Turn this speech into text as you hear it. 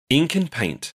Ink and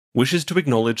Paint wishes to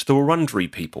acknowledge the Wurundjeri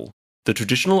people, the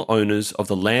traditional owners of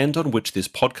the land on which this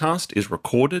podcast is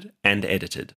recorded and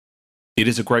edited. It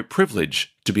is a great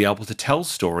privilege to be able to tell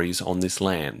stories on this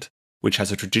land, which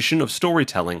has a tradition of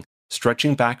storytelling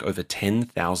stretching back over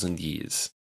 10,000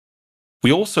 years.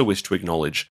 We also wish to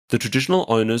acknowledge the traditional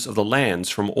owners of the lands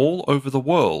from all over the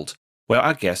world where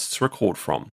our guests record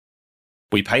from.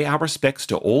 We pay our respects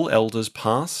to all elders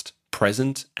past,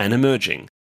 present, and emerging,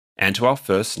 and to our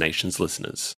First Nations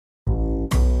listeners.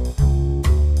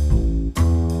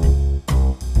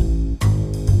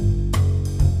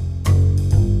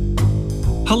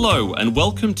 Hello and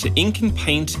welcome to Ink and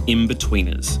Paint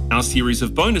In-Betweeners, our series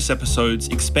of bonus episodes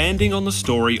expanding on the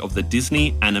story of the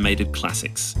Disney animated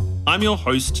classics. I'm your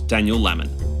host, Daniel Lamon.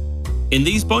 In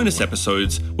these bonus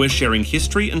episodes, we're sharing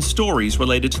history and stories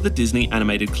related to the Disney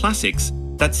animated classics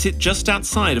that sit just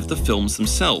outside of the films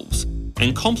themselves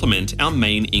and complement our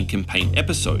main Ink and Paint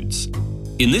episodes.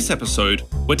 In this episode,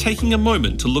 we're taking a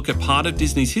moment to look at part of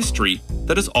Disney's history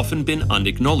that has often been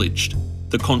unacknowledged: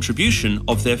 the contribution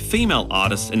of their female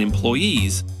artists and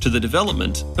employees to the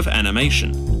development of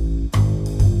animation.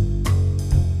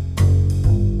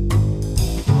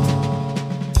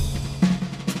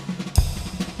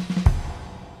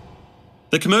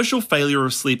 The commercial failure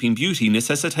of Sleeping Beauty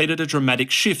necessitated a dramatic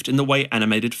shift in the way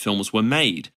animated films were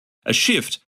made, a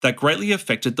shift that greatly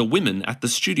affected the women at the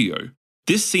studio.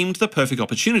 This seemed the perfect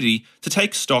opportunity to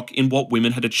take stock in what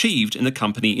women had achieved in the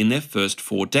company in their first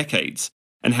 4 decades,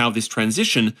 and how this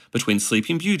transition between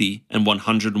Sleeping Beauty and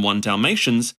 101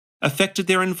 Dalmatians affected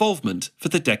their involvement for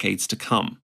the decades to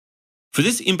come. For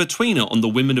this in-betweener on the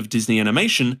women of Disney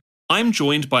animation, I'm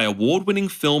joined by award-winning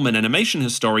film and animation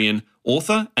historian,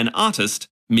 author, and artist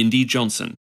Mindy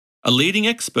Johnson. A leading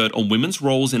expert on women's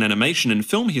roles in animation and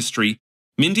film history,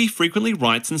 Mindy frequently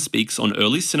writes and speaks on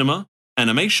early cinema,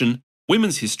 animation,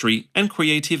 women's history, and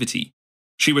creativity.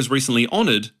 She was recently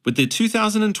honoured with the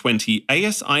 2020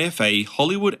 ASIFA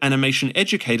Hollywood Animation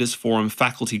Educators Forum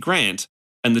Faculty Grant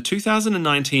and the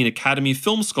 2019 Academy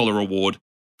Film Scholar Award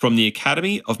from the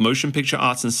Academy of Motion Picture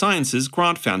Arts and Sciences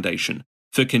Grant Foundation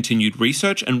for continued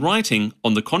research and writing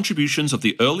on the contributions of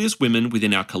the earliest women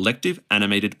within our collective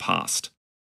animated past.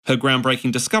 Her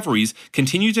groundbreaking discoveries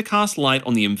continue to cast light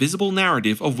on the invisible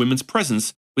narrative of women's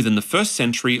presence within the first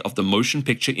century of the motion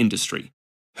picture industry.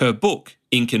 Her book,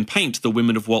 Ink and Paint, The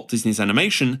Women of Walt Disney's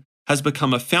Animation, has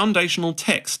become a foundational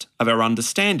text of our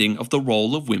understanding of the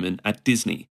role of women at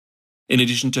Disney. In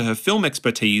addition to her film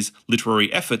expertise,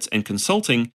 literary efforts, and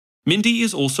consulting, Mindy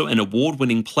is also an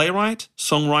award-winning playwright,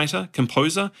 songwriter,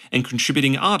 composer, and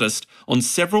contributing artist on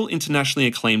several internationally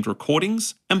acclaimed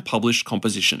recordings and published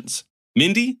compositions.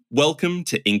 Mindy, welcome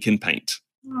to Ink and Paint.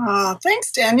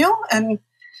 Thanks, Daniel, and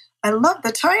I love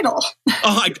the title.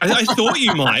 I thought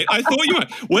you might.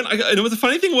 The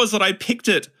funny thing was that I picked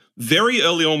it very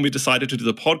early on. We decided to do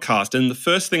the podcast, and the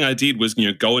first thing I did was,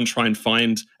 go and try and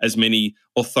find as many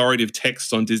authoritative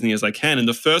texts on Disney as I can. And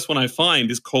the first one I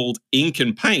find is called Ink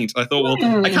and Paint. I thought,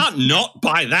 well, I can't not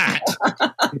buy that.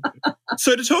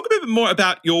 So to talk a bit more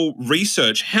about your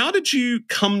research, how did you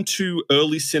come to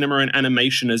early cinema and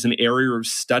animation as an area of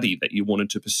study that you wanted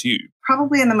to pursue?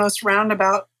 Probably in the most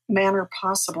roundabout manner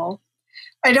possible.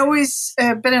 I'd always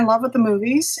been in love with the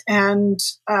movies and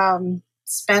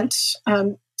spent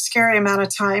a scary amount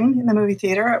of time in the movie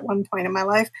theater at one point in my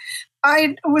life.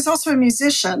 I was also a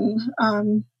musician.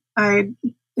 I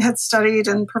had studied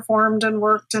and performed and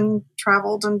worked and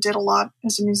traveled and did a lot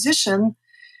as a musician.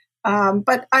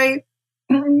 But I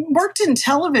worked in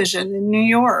television in New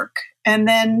York and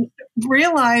then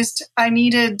realized I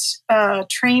needed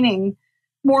training,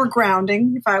 more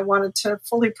grounding if I wanted to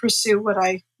fully pursue what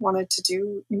I wanted to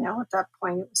do. At that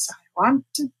point, it was I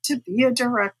wanted to be a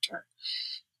director.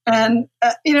 And,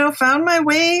 found my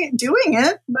way doing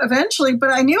it eventually, but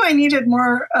I knew I needed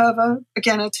more of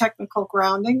a technical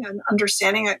grounding and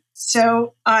understanding it.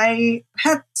 So I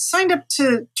had signed up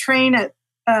to train at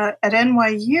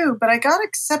NYU, but I got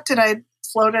accepted. I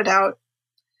floated out.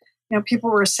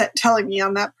 People were telling me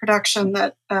on that production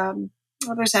that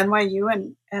there's NYU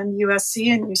and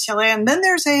USC and UCLA, and then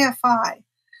there's AFI.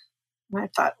 And I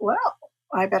thought, well,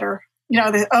 I better,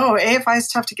 AFI is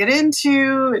tough to get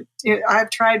into. I've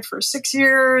tried for 6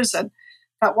 years and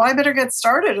thought, well, I better get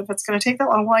started if it's going to take that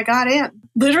long. Well, I got in.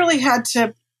 Literally had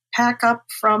to pack up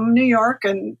from New York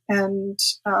and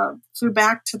flew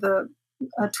back to the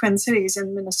Twin Cities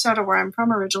in Minnesota, where I'm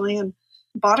from originally, and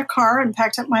bought a car and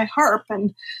packed up my harp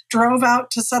and drove out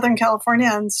to Southern California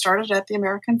and started at the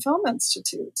American Film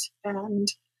Institute. And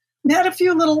had a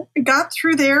few got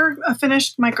through there,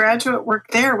 finished my graduate work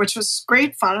there, which was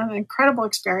great fun, an incredible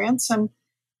experience. And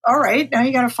all right, now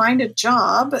you got to find a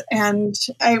job. And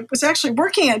I was actually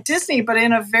working at Disney, but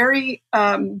in a very,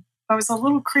 I was a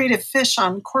little creative fish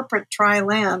on corporate dry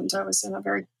land. I was in a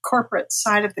very corporate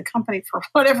side of the company for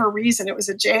whatever reason. It was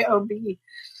a job.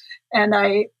 And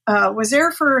I was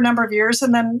there for a number of years.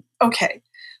 And then, okay,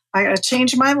 I got to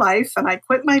change my life. And I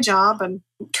quit my job and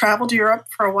traveled Europe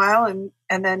for a while and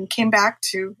then came back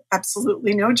to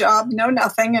absolutely no job, no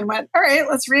nothing, and went, all right,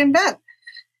 let's reinvent.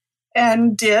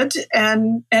 And did,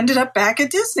 and ended up back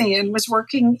at Disney and was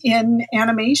working in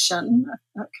animation.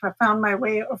 I found my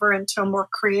way over into a more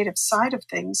creative side of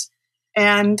things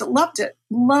and loved it.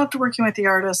 Loved working with the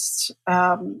artists.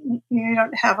 You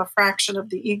don't have a fraction of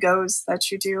the egos that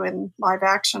you do in live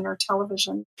action or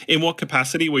television. In what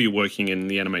capacity were you working in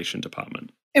the animation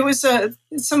department? It was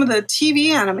some of the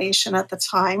TV animation at the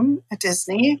time at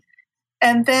Disney.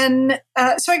 And then,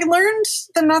 so I learned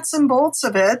the nuts and bolts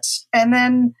of it. And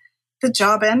then the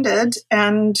job ended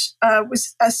and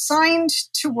was assigned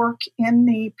to work in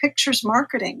the pictures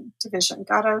marketing division.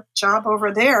 Got a job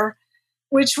over there,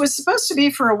 which was supposed to be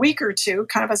for a week or two,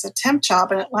 kind of as a temp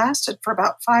job, and it lasted for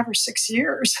about 5 or 6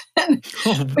 years. And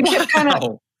we kept kind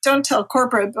of, don't tell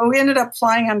corporate, but we ended up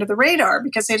flying under the radar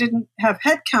because they didn't have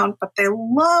headcount, but they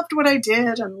loved what I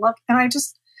did and I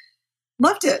just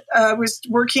loved it. I was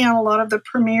working on a lot of the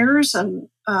premieres and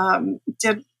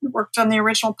worked on the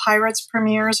original Pirates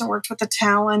premieres and worked with the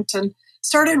talent and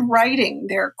started writing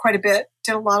there quite a bit.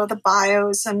 Did a lot of the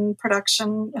bios and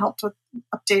production, helped with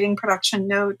updating production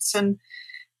notes, and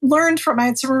learned from. I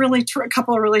had a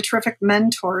couple of really terrific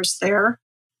mentors there.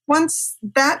 Once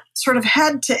that sort of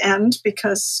had to end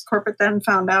because corporate then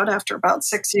found out after about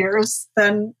 6 years,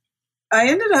 then I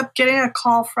ended up getting a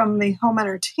call from the home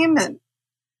entertainment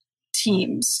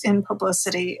teams in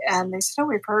publicity, and they said, "Oh,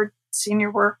 we've heard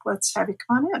senior work. Let's have you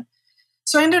come on in."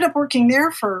 So I ended up working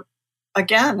there for,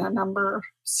 again, a number,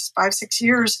 5, 6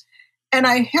 years. And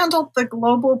I handled the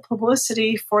global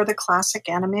publicity for the classic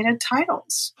animated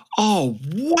titles. Oh,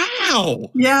 wow.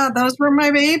 Yeah, those were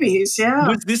my babies. Yeah.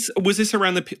 Was this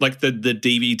around the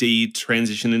DVD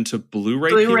transition into Blu-ray?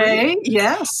 Blu-ray,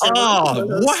 yes. Oh,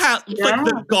 wow. Yeah. Like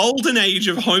the golden age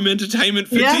of home entertainment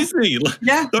for Disney.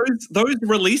 Yeah. Those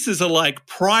releases are like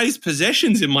prized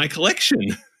possessions in my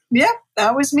collection. Yeah,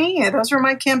 that was me. Those were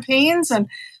my campaigns, and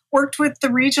worked with the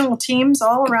regional teams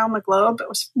all around the globe. It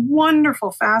was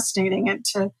wonderful, fascinating.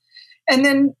 And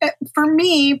then for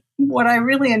me, what I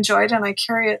really enjoyed, and I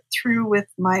carry it through with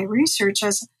my research,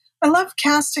 is I love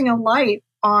casting a light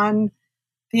on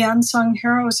the unsung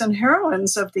heroes and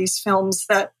heroines of these films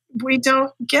that we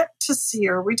don't get to see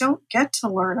or we don't get to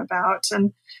learn about.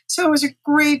 And so it was a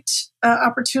great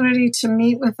opportunity to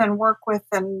meet with and work with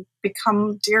and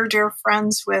become dear, dear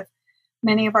friends with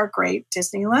many of our great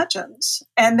Disney legends.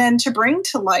 And then to bring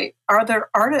to light other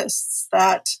artists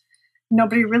that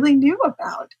nobody really knew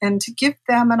about and to give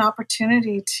them an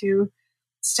opportunity to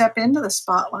step into the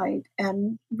spotlight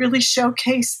and really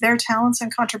showcase their talents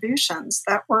and contributions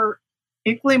that were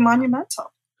equally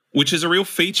monumental. Which is a real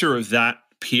feature of that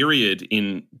period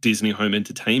in Disney home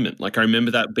entertainment. Like I remember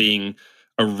that being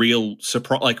a real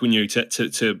surprise, like when you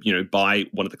to buy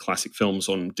one of the classic films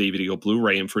on DVD or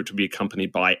Blu-ray and for it to be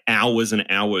accompanied by hours and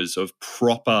hours of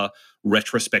proper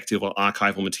retrospective or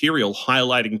archival material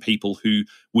highlighting people who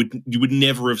you would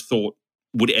never have thought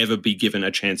would ever be given a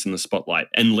chance in the spotlight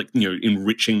and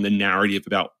enriching the narrative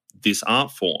about this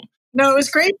art form. No, it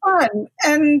was great fun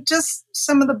and just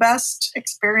some of the best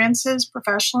experiences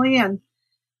professionally, and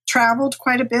traveled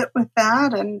quite a bit with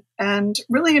that and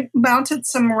really mounted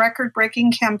some record-breaking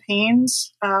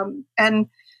campaigns. And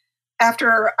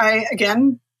after I,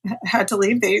 again, had to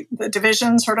leave, the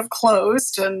division sort of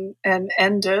closed and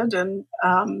ended, and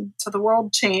so the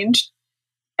world changed.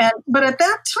 But at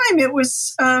that time, it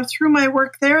was through my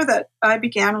work there that I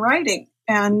began writing.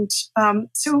 And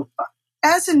so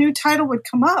as a new title would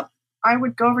come up, I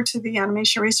would go over to the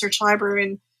Animation Research Library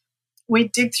and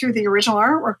we'd dig through the original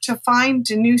artwork to find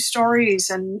new stories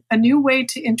and a new way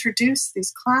to introduce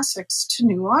these classics to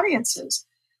new audiences,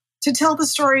 to tell the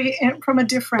story from a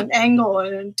different angle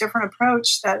and a different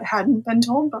approach that hadn't been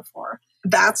told before.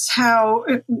 That's how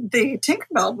the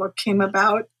Tinkerbell book came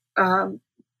about.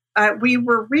 We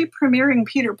were re-premiering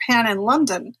Peter Pan in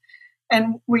London,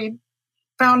 and we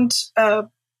found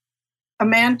one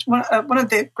of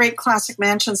the great classic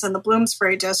mansions in the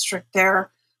Bloomsbury district there.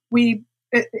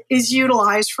 Is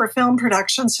utilized for film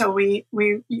production, so we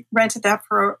rented that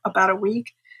for about a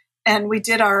week, and we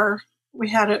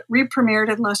had it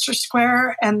re-premiered in Leicester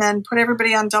Square, and then put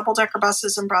everybody on double-decker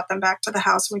buses and brought them back to the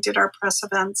house. We did our press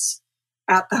events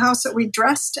at the house that we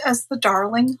dressed as the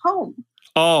Darling home.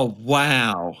 Oh,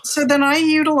 wow. So then I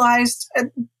utilized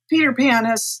Peter Pan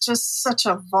has just such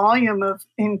a volume of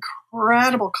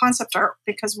incredible concept art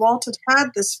because Walt had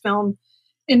this film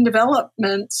in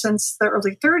development since the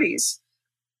early 30s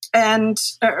and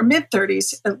or mid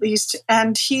 30s at least.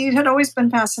 And he had always been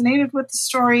fascinated with the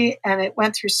story, and it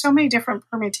went through so many different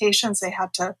permutations. They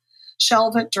had to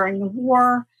shelve it during the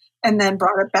war and then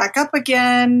brought it back up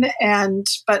again.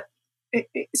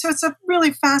 So it's a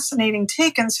really fascinating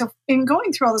take. And so in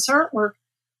going through all this artwork,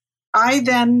 I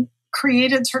then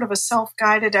created sort of a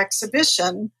self-guided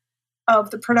exhibition of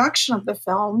the production of the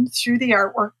film through the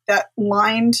artwork that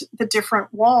lined the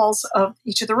different walls of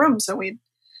each of the rooms. So we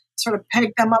sort of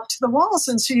pegged them up to the walls.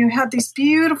 And so you had these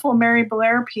beautiful Mary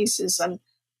Blair pieces and,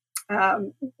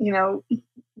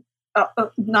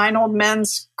 Nine Old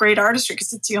Men's great artistry,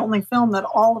 because it's the only film that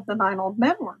all of the Nine Old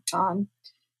Men worked on.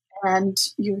 And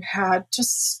you had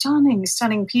just stunning,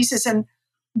 stunning pieces. And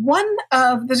one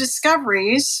of the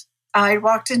discoveries, I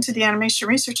walked into the Animation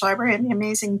Research Library and the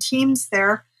amazing teams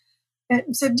there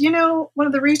and said, one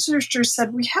of the researchers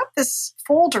said, we have this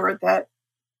folder that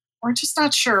we're just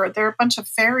not sure. There are a bunch of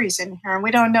fairies in here and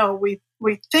we don't know. We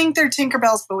think they're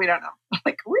Tinkerbells, but we don't know. I'm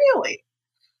like, really?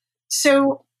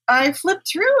 So I flipped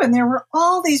through and there were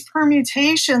all these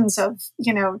permutations of,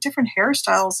 different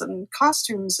hairstyles and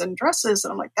costumes and dresses.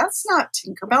 And I'm like, that's not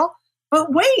Tinkerbell.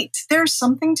 But wait, there's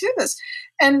something to this.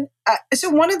 And so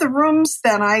one of the rooms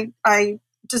that I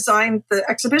designed the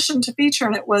exhibition to feature,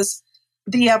 and it was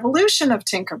the evolution of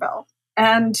Tinkerbell.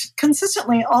 And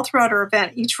consistently, all throughout our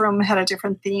event, each room had a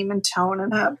different theme and tone.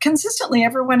 And consistently,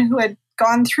 everyone who had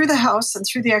gone through the house and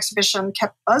through the exhibition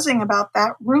kept buzzing about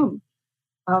that room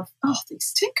of,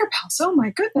 these Tinkerbells, oh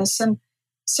my goodness. And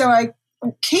so I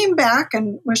came back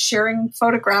and was sharing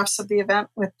photographs of the event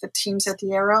with the teams at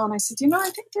the ARL. And I said, I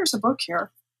think there's a book here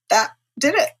that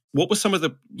did it. What were some of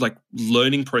the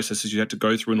learning processes you had to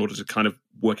go through in order to kind of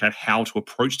work out how to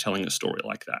approach telling a story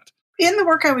like that? In the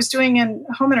work I was doing in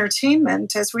home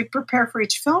entertainment, as we'd prepare for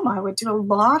each film, I would do a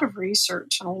lot of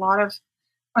research and a lot of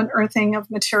unearthing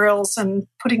of materials and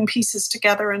putting pieces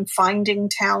together and finding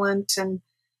talent and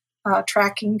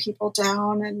tracking people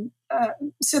down. And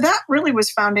so that really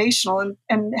was foundational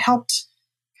and helped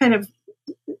kind of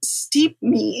steep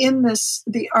me in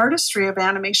the artistry of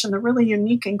animation, the really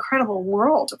unique, incredible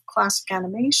world of classic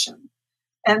animation,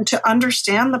 and to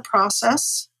understand the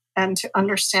process and to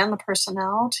understand the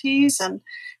personalities. And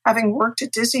having worked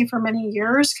at Disney for many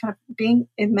years, kind of being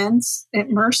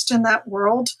immersed in that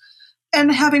world,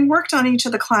 and having worked on each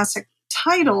of the classic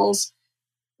titles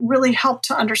really helped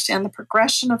to understand the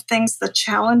progression of things, the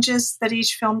challenges that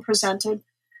each film presented.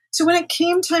 So when it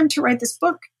came time to write this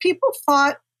book, people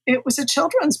thought it was a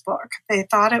children's book. They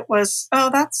thought it was,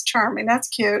 that's charming, that's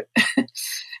cute.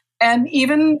 And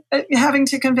even having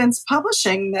to convince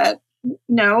publishing that,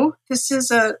 no, this is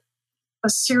a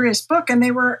serious book. And they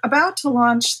were about to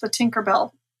launch the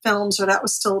Tinkerbell films, or that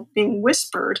was still being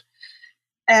whispered.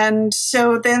 And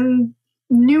so then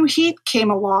New Heat came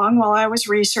along while I was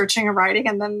researching and writing,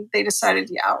 and then they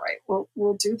decided, all right,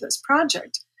 we'll do this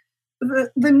project. The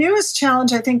newest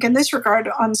challenge, I think, in this regard,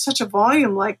 on such a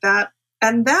volume like that,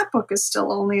 and that book is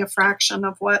still only a fraction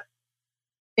of what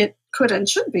it could and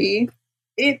should be,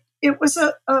 it was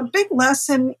a big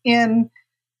lesson in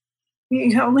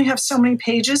you only have so many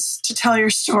pages to tell your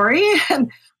story,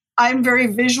 and I'm very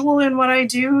visual in what I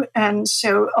do, and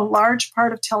so a large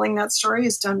part of telling that story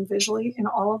is done visually in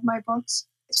all of my books.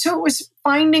 So it was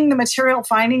finding the material,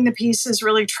 finding the pieces,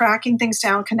 really tracking things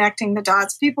down, connecting the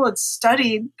dots. People had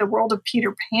studied the world of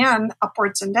Peter Pan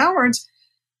upwards and downwards,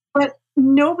 but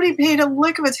nobody paid a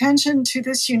lick of attention to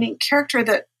this unique character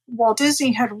that Walt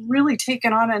Disney had really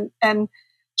taken on, and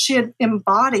she had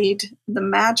embodied the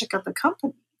magic of the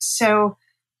company. So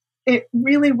it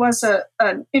really was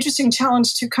an interesting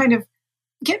challenge to kind of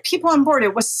get people on board.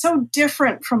 It was so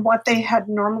different from what they had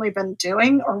normally been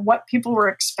doing or what people were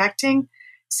expecting.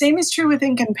 Same is true with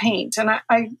ink and paint. And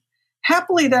I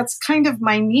happily, that's kind of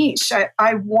my niche.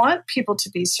 I want people to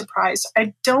be surprised.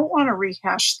 I don't want to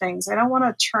rehash things. I don't want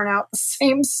to churn out the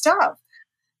same stuff.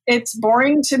 It's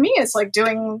boring to me. It's like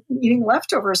eating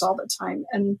leftovers all the time.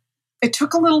 And it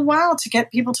took a little while to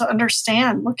get people to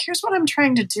understand, look, here's what I'm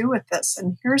trying to do with this.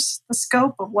 And here's the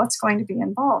scope of what's going to be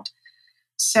involved.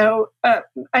 So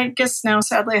I guess now,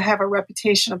 sadly, I have a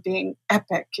reputation of being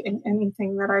epic in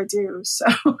anything that I do. So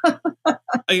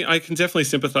I can definitely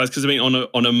sympathize because,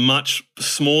 on a much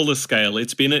smaller scale,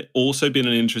 it's also been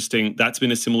an interesting, that's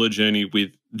been a similar journey with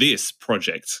this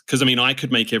project. Because, I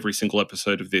could make every single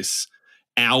episode of this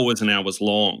hours and hours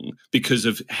long because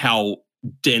of how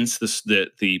dense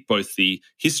the both the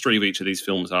history of each of these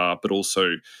films are, but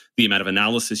also the amount of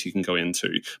analysis you can go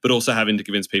into, but also having to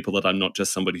convince people that I'm not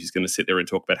just somebody who's going to sit there and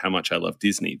talk about how much I love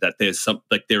Disney, that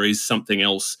there is something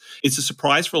else. It's a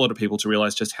surprise for a lot of people to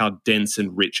realize just how dense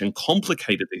and rich and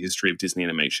complicated the history of Disney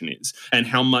animation is, and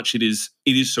how much it is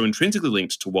so intrinsically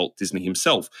linked to Walt Disney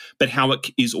himself, but how it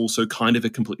is also kind of a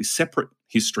completely separate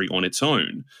history on its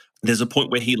own. There's a point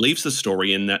where he leaves the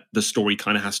story and that the story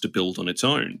kind of has to build on its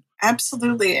own.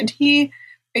 Absolutely. And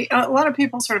a lot of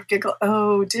people sort of giggle,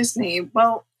 oh, Disney.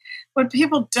 Well, what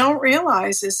people don't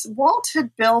realize is Walt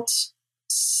had built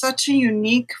such a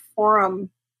unique forum,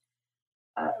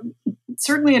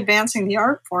 certainly advancing the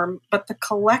art form, but the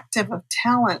collective of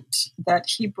talent that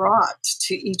he brought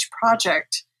to each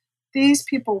project. These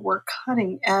people were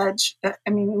cutting edge,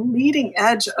 leading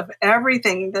edge of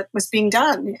everything that was being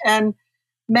done, and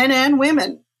men and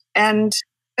women. And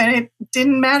it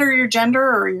didn't matter your gender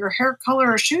or your hair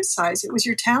color or shoe size. It was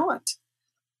your talent.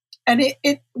 And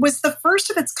it was the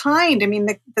first of its kind. I mean,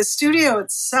 the studio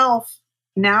itself,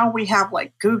 now we have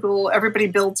like Google, everybody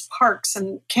builds parks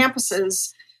and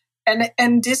campuses.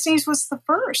 And Disney's was the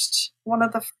first, one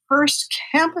of the first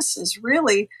campuses,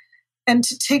 really. And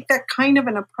to take that kind of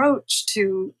an approach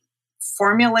to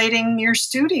formulating your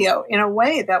studio in a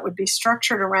way that would be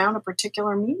structured around a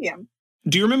particular medium.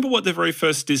 Do you remember what the very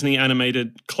first Disney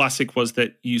animated classic was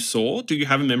that you saw? Do you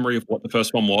have a memory of what the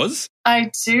first one was?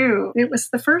 I do. It was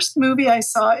the first movie I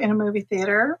saw in a movie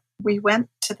theater. We went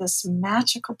to this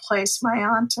magical place. My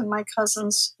aunt took my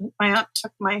cousins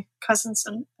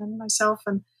and myself,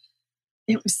 and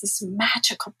it was this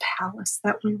magical palace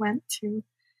that we went to.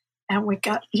 And we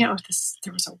got,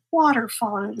 there was a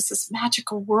waterfall and it was this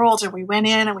magical world. And we went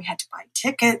in and we had to buy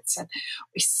tickets and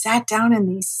we sat down in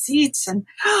these seats and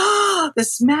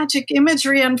this magic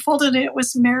imagery unfolded. And it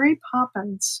was Mary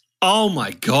Poppins. Oh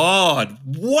my God.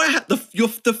 What? The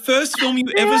first film you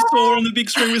ever saw on the big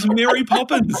screen was Mary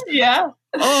Poppins. Yeah.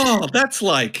 Oh, that's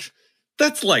like,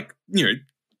 the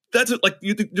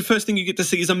first thing you get to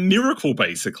see is a miracle,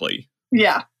 basically.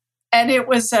 Yeah. And it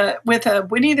was with a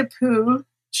Winnie the Pooh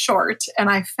short, and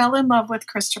I fell in love with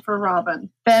Christopher Robin.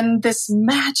 Then this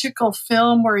magical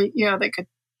film where, they could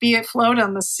float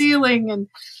on the ceiling and,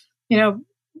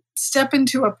 step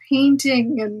into a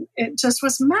painting, and it just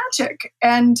was magic.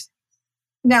 And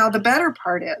now the better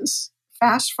part is,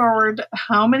 fast forward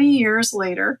how many years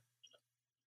later,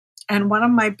 and one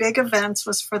of my big events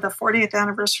was for the 40th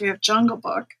anniversary of Jungle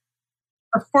Book,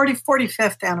 or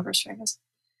 45th anniversary, I guess.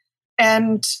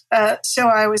 And so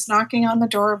I was knocking on the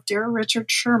door of dear Richard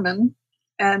Sherman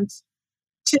and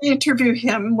to interview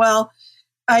him. Well,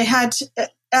 I had,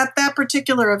 at that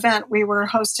particular event, we were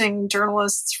hosting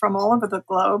journalists from all over the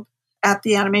globe at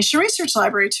the Animation Research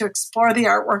Library to explore the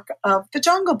artwork of The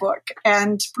Jungle Book.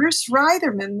 And Bruce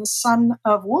Reitherman, the son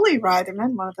of Wooly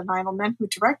Reitherman, one of the 9 men who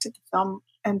directed the film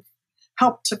and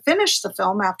helped to finish the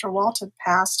film after Walt had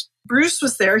passed, Bruce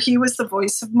was there. He was the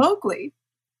voice of Mowgli.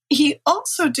 He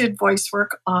also did voice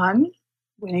work on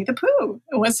Winnie the Pooh.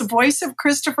 It was the voice of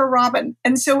Christopher Robin.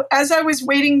 And so as I was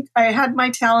waiting, I had my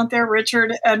talent there.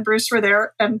 Richard and Bruce were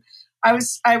there. And I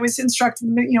was instructed,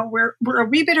 we're a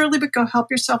wee bit early, but go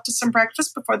help yourself to some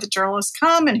breakfast before the journalists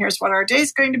come. And here's what our day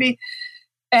is going to be.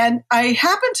 And I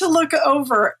happened to look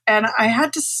over and I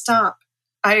had to stop.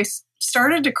 I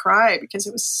started to cry because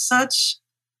it was such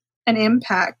an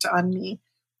impact on me.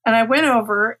 And I went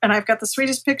over and I've got the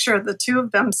sweetest picture of the two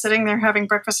of them sitting there having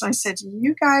breakfast. And I said,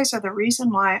 you guys are the reason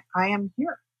why I am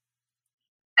here.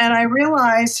 And I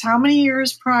realized how many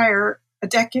years prior,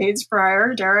 decades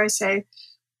prior, dare I say,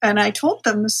 and I told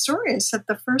them the story. I said,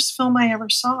 the first film I ever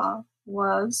saw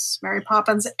was Mary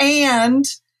Poppins. And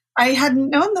I hadn't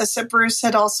known this that Bruce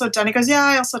had also done. He goes, yeah,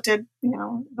 I also did,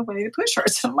 the Winnie the Pooh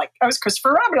shorts. And I'm like, I was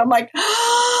Christopher Robin. I'm like,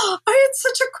 I had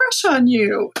such a crush on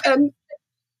you. And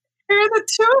here are the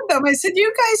two of them. I said,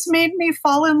 you guys made me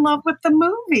fall in love with the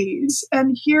movies.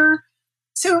 And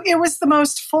so it was the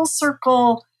most full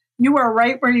circle, you are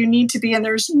right where you need to be. And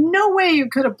there's no way you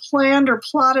could have planned or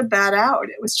plotted that out.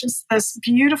 It was just this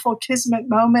beautiful kismet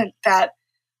moment that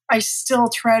I still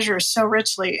treasure so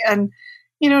richly. And,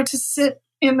 to sit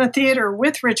in the theater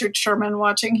with Richard Sherman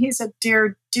watching, he's a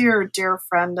dear, dear, dear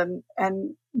friend,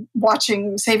 and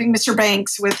watching Saving Mr.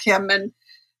 Banks with him. And,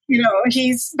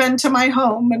 he's been to my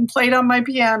home and played on my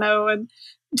piano, and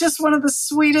just one of the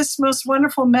sweetest, most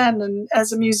wonderful men. And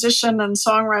as a musician and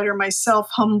songwriter myself,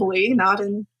 humbly, not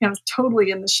in, totally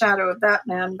in the shadow of that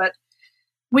man, but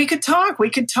we could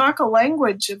talk a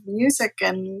language of music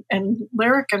and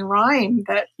lyric and rhyme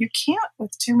that you can't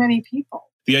with too many people.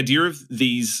 The idea of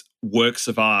these works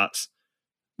of art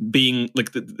being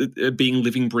like being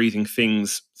living, breathing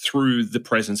things through the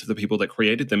presence of the people that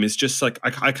created them is just like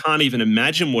I can't even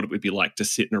imagine what it would be like to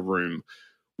sit in a room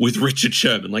with Richard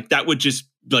Sherman. Like that would just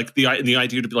like the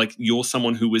idea to be like you're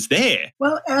someone who was there.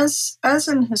 Well, as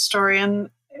an historian,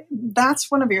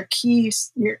 that's one of your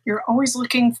keys. You're always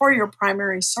looking for your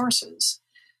primary sources.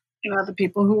 The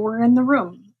people who were in the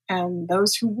room and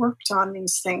those who worked on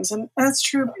these things, and that's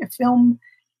true of film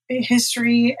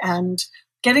history, and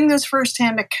getting those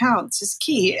firsthand accounts is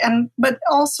key. But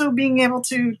also being able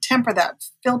to temper that,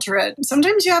 filter it.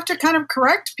 Sometimes you have to kind of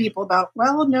correct people about,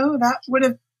 well, no, that would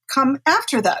have come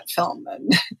after that film.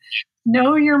 And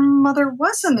no, your mother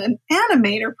wasn't an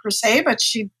animator per se, but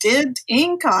she did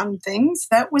ink on things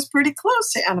that was pretty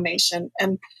close to animation.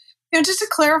 And just to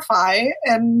clarify,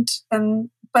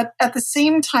 but at the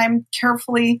same time,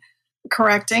 carefully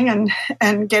correcting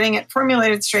and getting it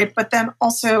formulated straight, but then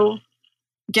also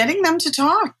getting them to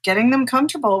talk, getting them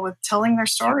comfortable with telling their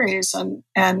stories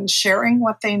and sharing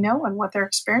what they know and what their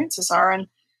experiences are. And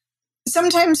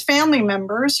sometimes family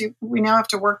members, we now have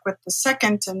to work with the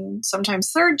second and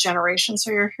sometimes third generation.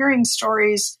 So you're hearing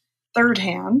stories third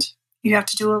hand. You have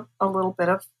to do a little bit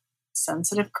of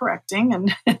sensitive correcting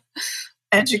and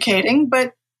educating,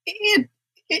 but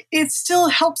it still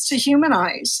helps to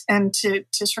humanize and to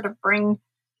sort of bring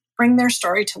their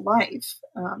story to life.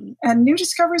 And new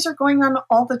discoveries are going on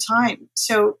all the time.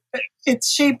 So it's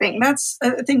shaping. That's,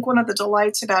 I think, one of the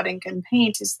delights about Ink and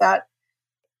Paint is that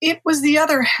it was the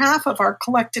other half of our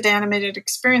collected animated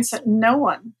experience that no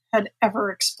one had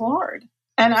ever explored.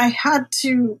 And I had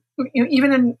to,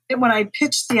 even when I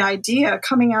pitched the idea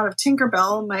coming out of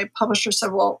Tinkerbell, my publisher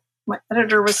said, well, my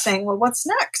editor was saying, well, what's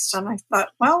next? And I thought,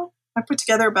 well, I put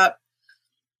together about,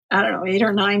 8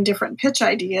 or 9 different pitch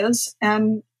ideas.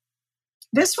 And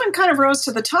this one kind of rose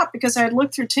to the top because I had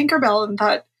looked through Tinkerbell and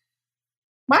thought,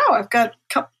 wow, I've got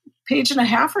a page and a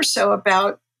half or so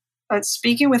about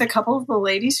speaking with a couple of the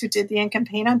ladies who did the ink and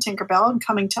paint on Tinkerbell and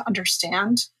coming to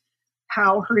understand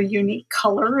how her unique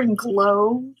color and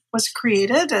glow was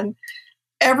created. And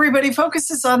everybody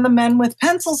focuses on the men with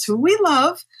pencils who we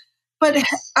love. But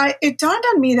it dawned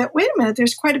on me that, wait a minute,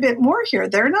 there's quite a bit more here.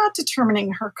 They're not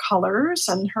determining her colors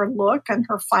and her look and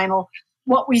her final,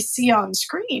 what we see on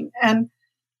screen. And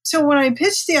so when I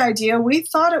pitched the idea, we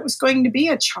thought it was going to be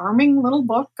a charming little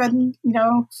book. And,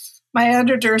 my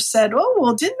editor said, oh,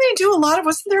 well, didn't they do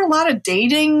wasn't there a lot of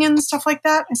dating and stuff like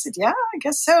that? I said, yeah, I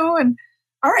guess so. And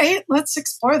all right, let's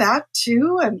explore that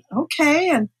too. And okay.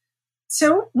 And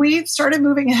so we started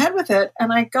moving ahead with it.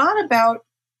 And I got about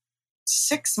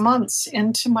 6 months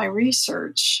into my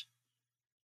research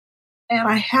and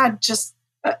I had just,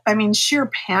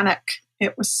 sheer panic.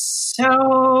 It was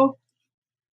so,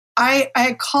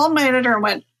 I called my editor and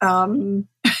went,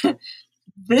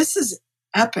 this is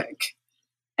epic.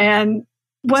 And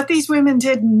what these women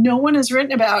did, no one has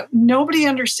written about. Nobody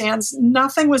understands.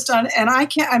 Nothing was done. And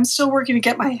I'm still working to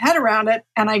get my head around it.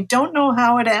 And I don't know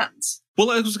how it ends. Well,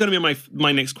 that was going to be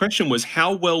my next question was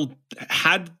how well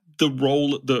had the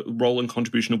role and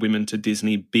contribution of women to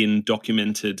Disney been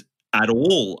documented at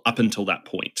all up until that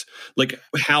point? Like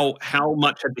how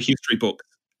much had the history book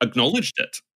acknowledged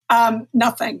it?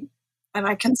 Nothing. And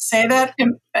I can say that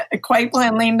quite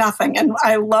plainly, nothing. And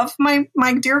I love my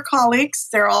dear colleagues.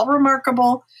 They're all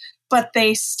remarkable, but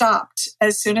they stopped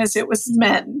as soon as it was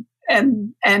men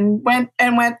and went,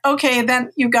 okay, then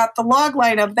you got the log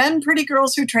line of then Pretty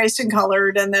Girls Who Traced and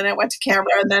Colored, and then it went to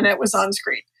camera, and then it was on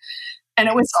screen. And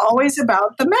it was always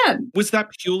about the men. Was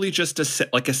that purely just a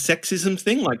sexism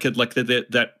thing? Like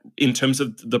that in terms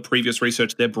of the previous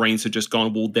research, their brains had just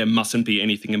gone, well, there mustn't be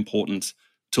anything important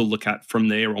to look at from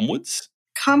there onwards?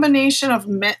 Combination of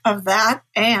that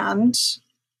and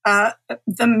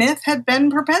the myth had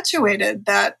been perpetuated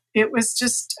that it was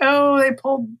just, they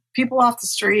pulled people off the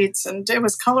streets and it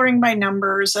was coloring by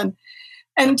numbers.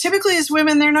 And typically as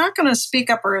women, they're not going to speak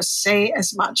up or say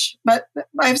as much. But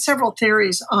I have several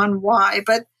theories on why.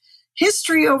 But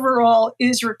history overall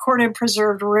is recorded,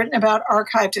 preserved, written about,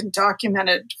 archived, and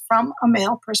documented from a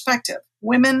male perspective.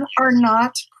 Women are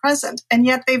not present, and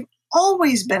yet they've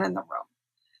always been in the room.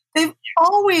 They've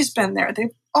always been there.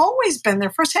 They've always been there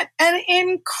firsthand. And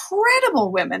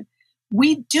incredible women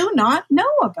we do not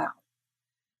know about.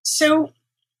 So,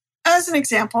 as an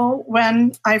example,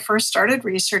 when I first started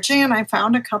researching and I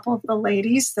found a couple of the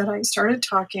ladies that I started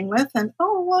talking with, and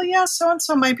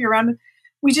so-and-so might be around.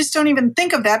 We just don't even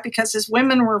think of that because as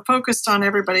women, we're focused on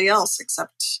everybody else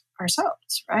except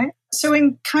ourselves, right? So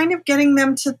in kind of getting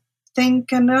them to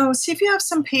think and see if you have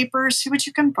some papers, see what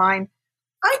you can find.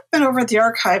 I've been over at the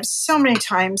archives so many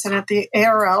times and at the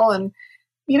ARL and,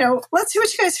 let's see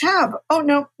what you guys have. Oh,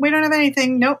 no, we don't have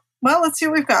anything. Nope. Well, let's see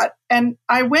what we've got. And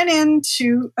I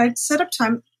I'd set up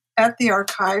time at the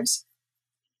archives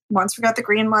once we got the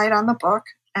green light on the book.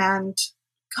 And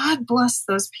God bless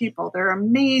those people. They're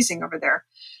amazing over there.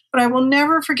 But I will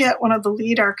never forget one of the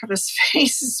lead archivist's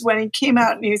faces when he came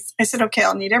out and I said, okay,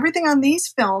 I'll need everything on these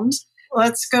films.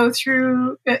 Let's go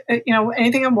through,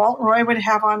 anything that Walt and Roy would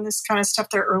have on this kind of stuff,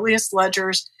 their earliest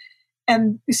ledgers.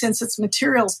 And since it's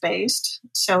materials based,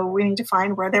 so we need to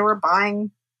find where they were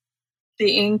buying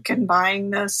the ink and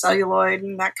buying the celluloid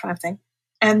and that kind of thing.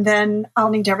 And then I'll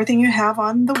need everything you have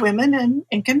on the women and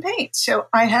ink and paint. So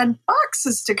I had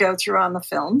boxes to go through on the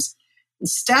films, and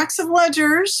stacks of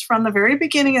ledgers from the very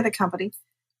beginning of the company.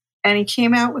 And he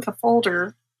came out with a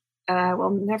folder, and I will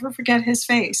never forget his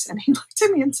face. And he looked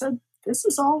at me and said, this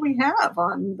is all we have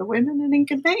on the women and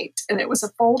ink and paint. And it was a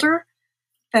folder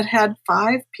that had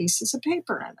 5 pieces of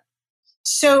paper in it.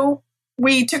 So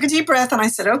we took a deep breath and I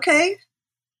said, okay,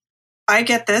 I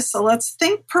get this. So let's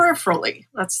think peripherally.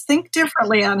 Let's think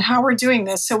differently on how we're doing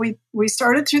this. So we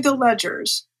started through the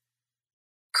ledgers,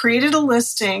 created a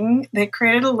listing. They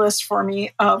created a list for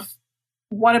me of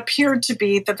what appeared to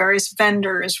be the various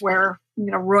vendors where,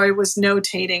 Roy was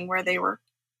notating where they were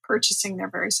purchasing their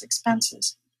various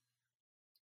expenses.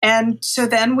 And so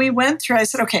then we went through, I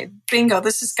said, okay, bingo,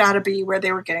 this has got to be where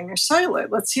they were getting their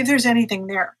celluloid. Let's see if there's anything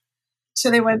there.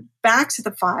 So they went back to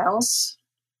the files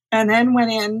and then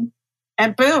went in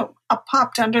and boom, up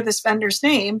popped under this vendor's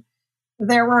name.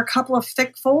 There were a couple of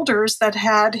thick folders that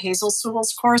had Hazel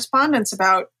Sewell's correspondence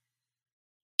about,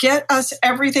 get us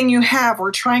everything you have.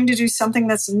 We're trying to do something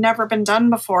that's never been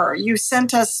done before. You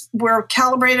sent us, we're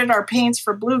calibrated our paints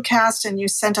for blue cast and you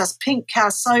sent us pink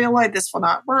cast celluloid. This will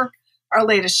not work. Our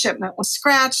latest shipment was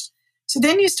scratched. So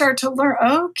then you start to learn,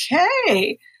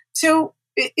 okay. So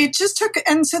it just took,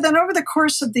 and so then over the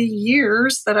course of the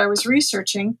years that I was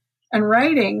researching and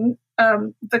writing,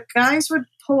 the guys would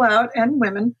pull out, and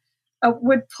women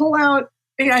would pull out,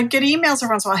 I'd get emails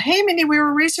every once in a while. Hey, Mindy, we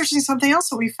were researching something else,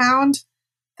 so we found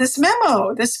this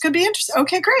memo. This could be interesting.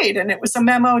 Okay, great. And it was a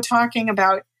memo talking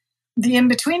about the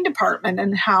in-between department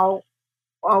and how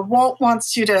Walt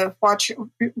wants you to watch,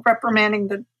 reprimanding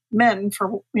the men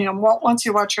for, Walt wants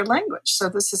you to watch your language. So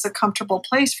this is a comfortable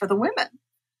place for the women.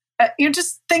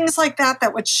 Just things like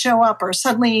that would show up, or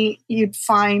suddenly you'd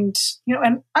find,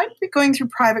 and I'd be going through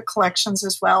private collections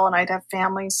as well. And I'd have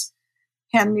families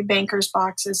hand me banker's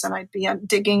boxes and I'd be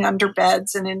digging under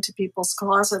beds and into people's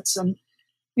closets and,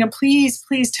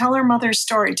 please tell her mother's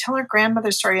story, tell her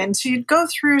grandmother's story. And so you'd go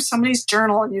through somebody's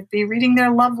journal and you'd be reading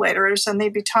their love letters and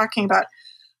they'd be talking about,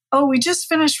 oh, we just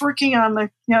finished working on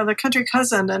the Country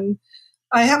Cousin, and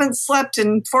I haven't slept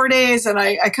in 4 days, and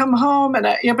I come home, and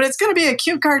but it's going to be a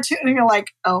cute cartoon, and you're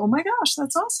like, oh my gosh,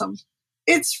 that's awesome.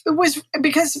 It was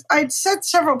because I'd set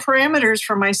several parameters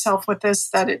for myself with this,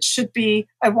 that it should be,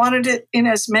 I wanted it in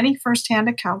as many firsthand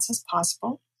accounts as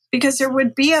possible, because there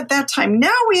would be at that time,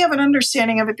 now we have an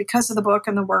understanding of it because of the book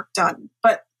and the work done.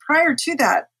 But prior to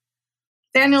that,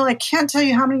 Daniel, I can't tell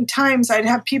you how many times I'd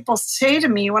have people say to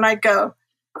me when I'd go,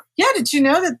 yeah, did you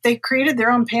know that they created their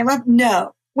own paint lab?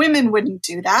 No, women wouldn't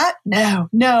do that.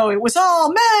 No, it was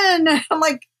all men. I'm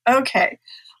like, okay,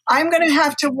 I'm going to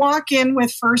have to walk in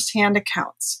with firsthand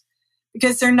accounts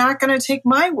because they're not going to take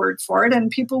my word for it, and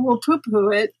people will poo-poo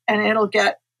it and it'll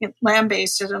get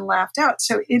lambasted and laughed out.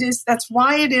 So that's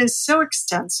why it is so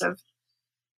extensive,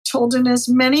 told in as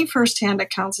many firsthand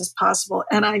accounts as possible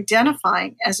and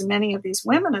identifying as many of these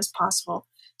women as possible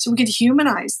so we could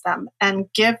humanize them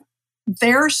and give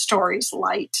their stories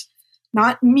light,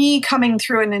 not me coming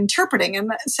through and interpreting.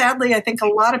 And sadly, I think a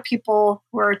lot of people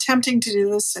who are attempting to do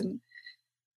this and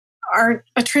are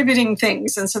attributing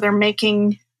things. And so they're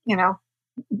making,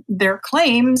 their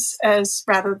claims as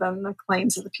rather than the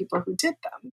claims of the people who did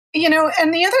them.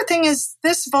 And the other thing is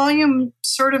this volume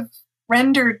sort of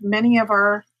rendered many of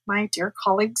my dear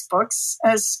colleagues' books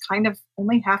as kind of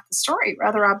only half the story,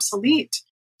 rather obsolete.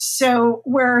 So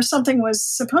where something was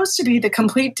supposed to be the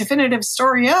complete definitive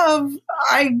story of,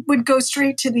 I would go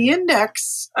straight to the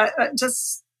index,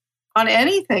 just on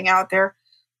anything out there,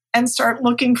 and start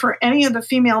looking for any of the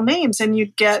female names, and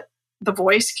you'd get the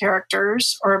voice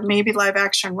characters or maybe live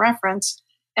action reference.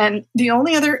 And the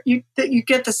only other, you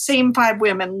get the same 5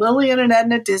 women, Lillian and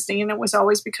Edna Disney, and it was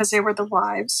always because they were the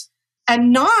wives.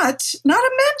 And not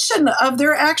a mention of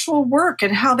their actual work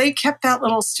and how they kept that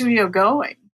little studio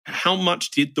going. How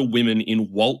much did the women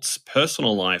in Walt's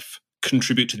personal life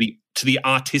contribute to the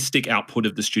artistic output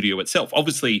of the studio itself?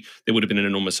 Obviously, there would have been an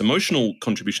enormous emotional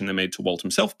contribution they made to Walt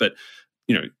himself, but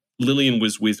Lillian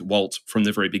was with Walt from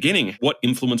the very beginning. What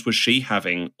influence was she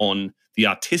having on the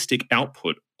artistic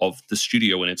output of the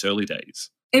studio in its early days?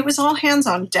 It was all hands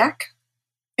on deck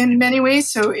in many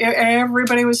ways. So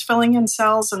everybody was filling in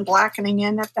cells and blackening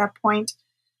in at that point.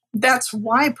 That's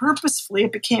why purposefully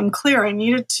it became clear I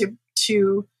needed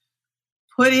to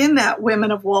put in that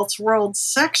Women of Walt's World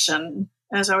section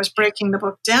as I was breaking the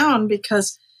book down,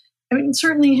 because I mean,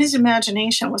 certainly his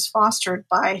imagination was fostered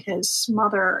by his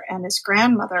mother and his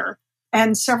grandmother,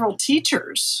 and several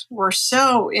teachers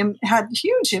had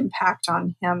huge impact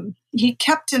on him. He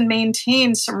kept and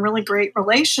maintained some really great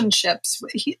relationships.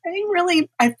 He really,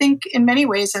 I think, in many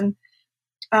ways, and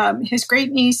his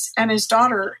great niece and his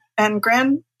daughter and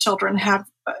grandchildren have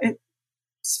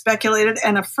speculated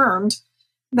and affirmed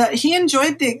that he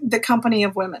enjoyed the company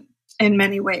of women in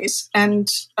many ways, and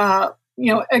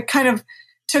it kind of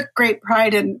took great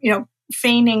pride in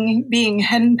feigning being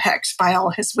henpecked by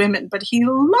all his women, but he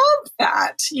loved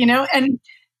that,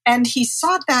 and he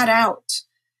sought that out.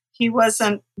 He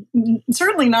wasn't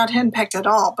certainly not henpecked at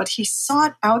all, but he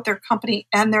sought out their company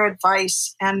and their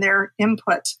advice and their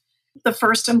input. The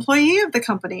first employee of the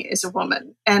company is a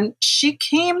woman, and she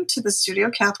came to the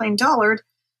studio, Kathleen Dollard,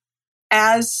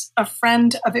 as a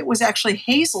friend of, it was actually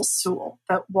Hazel Sewell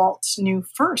that Walt knew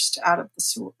first out of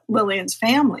Lillian's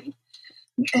family.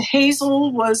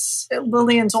 Hazel was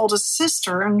Lillian's oldest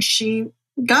sister, and she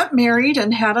got married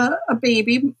and had a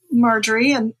baby,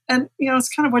 Marjorie, and it's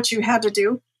kind of what you had to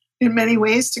do in many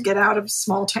ways to get out of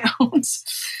small towns.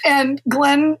 And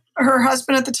Glenn, her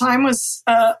husband at the time, was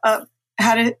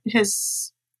had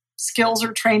his skills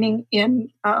or training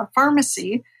in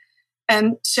pharmacy,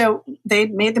 and so they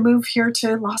made the move here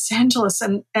to Los Angeles,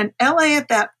 and LA at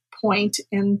that point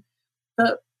in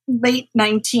the late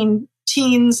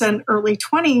 19-teens and early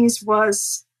 20s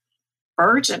was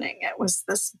burgeoning. It was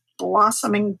this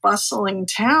blossoming, bustling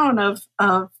town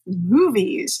of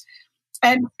movies,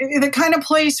 and the kind of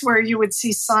place where you would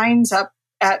see signs up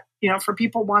at, for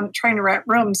people trying to rent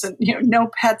rooms, and no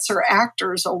pets or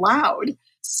actors allowed.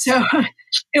 So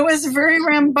it was very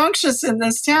rambunctious in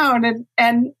this town,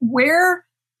 and where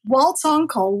Walt's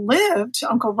uncle lived,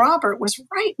 Uncle Robert, was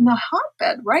right in the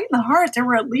hotbed, right in the heart. There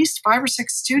were at least 5 or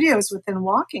 6 studios within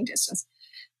walking distance.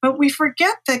 But we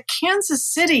forget that Kansas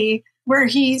City, where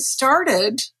he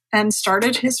started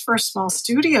his first small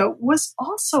studio, was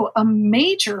also a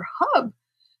major hub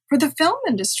for the film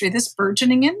industry, this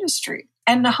burgeoning industry.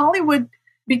 And Hollywood,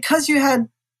 because you had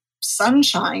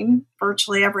sunshine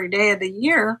virtually every day of the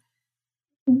year,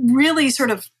 really sort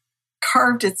of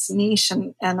carved its niche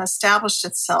and established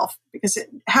itself, because it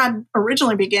had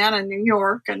originally began in New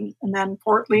York and then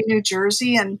Fort Lee, New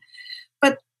Jersey,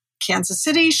 but Kansas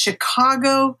City,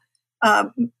 Chicago,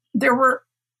 there were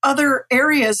other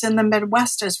areas in the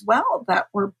Midwest as well that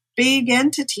were big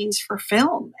entities for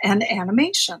film and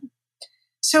animation.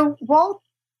 So Walt,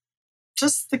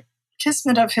 just the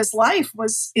kismet of his life,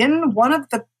 was in one of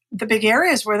the big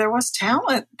areas where there was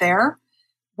talent there,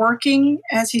 working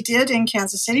as he did in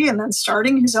Kansas City, and then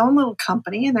starting his own little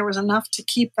company. And there was enough to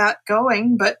keep that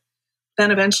going, but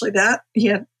then eventually that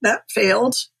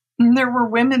failed. And there were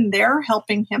women there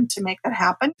helping him to make that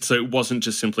happen. So it wasn't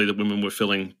just simply that women were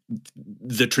filling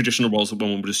the traditional roles that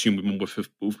one would assume women were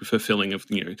fulfilling of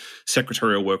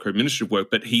secretarial work or administrative work,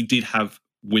 but he did have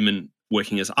women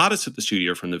working as artists at the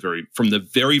studio from the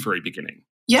very, very beginning.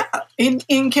 Yeah,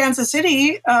 in Kansas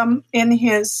City, in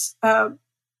his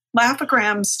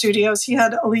Laugh-O-Gram studios, he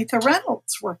had Aletha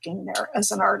Reynolds working there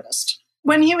as an artist.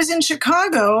 When he was in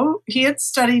Chicago, he had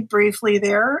studied briefly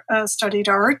there, studied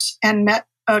art, and met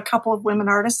a couple of women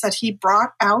artists that he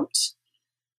brought out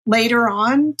later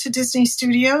on to Disney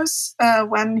Studios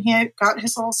when he had got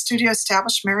his little studio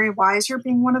established, Mary Weiser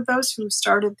being one of those who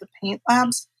started the Paint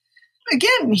Labs.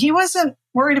 Again, he wasn't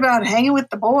worried about hanging with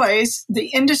the boys. The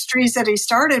industries that he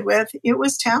started with, it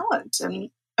was talent.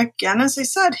 And again, as I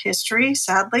said, history,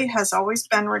 sadly, has always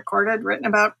been recorded, written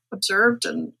about, observed,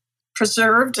 and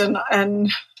preserved,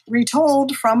 and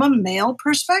retold from a male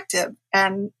perspective.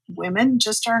 And women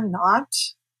just are not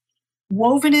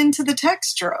woven into the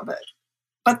texture of it.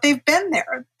 But they've been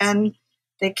there, and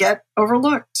they get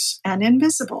overlooked and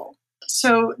invisible.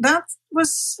 So that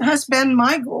has been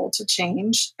my goal to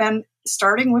change. And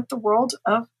starting with the world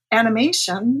of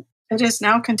animation, it is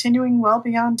now continuing well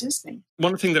beyond Disney.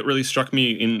 One thing that really struck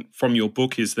me from your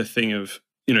book is the thing of,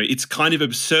 it's kind of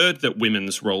absurd that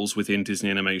women's roles within Disney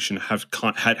animation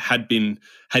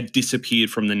had disappeared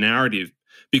from the narrative,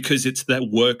 because it's that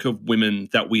work of women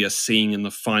that we are seeing in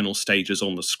the final stages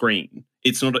on the screen.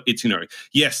 It's not,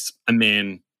 yes,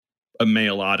 a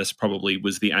male artist probably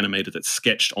was the animator that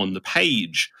sketched on the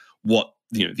page what,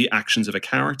 the actions of a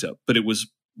character, but it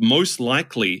was most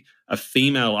likely a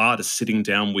female artist sitting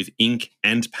down with ink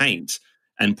and paint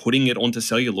and putting it onto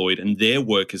celluloid, and their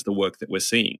work is the work that we're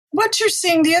seeing. What you're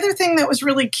seeing, the other thing that was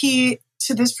really key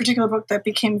to this particular book that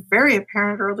became very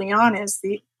apparent early on is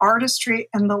the artistry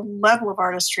and the level of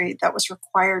artistry that was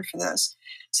required for this.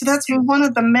 So that's one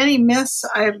of the many myths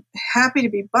I'm happy to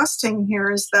be busting here,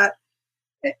 is that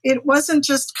it wasn't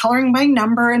just coloring by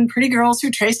number and pretty girls who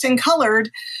traced and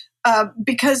colored,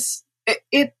 because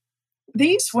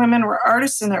these women were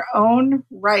artists in their own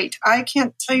right. I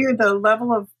can't tell you the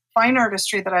level of fine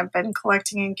artistry that I've been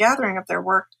collecting and gathering of their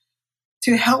work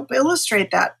to help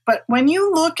illustrate that. But when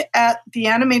you look at the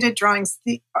animated drawings,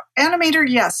 the animator,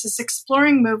 yes, is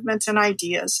exploring movement and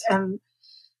ideas. And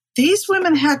these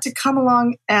women had to come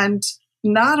along and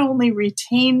not only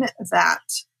retain that,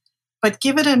 but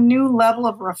give it a new level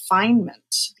of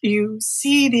refinement. You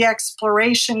see the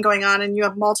exploration going on, and you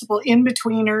have multiple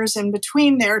in-betweeners in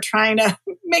between there trying to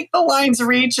make the lines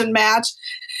reach and match.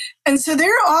 And so they're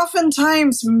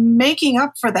oftentimes making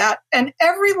up for that. And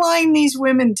every line these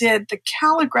women did, the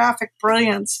calligraphic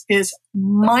brilliance is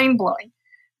mind-blowing.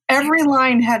 Every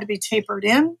line had to be tapered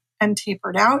in and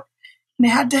tapered out. And they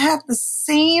had to have the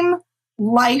same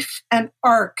life and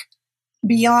arc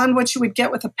beyond what you would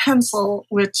get with a pencil,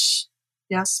 which,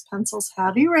 yes, pencils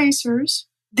have erasers.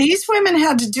 These women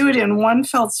had to do it in one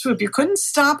fell swoop. You couldn't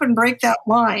stop and break that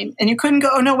line, and you couldn't go,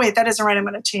 oh, no, wait, that isn't right. I'm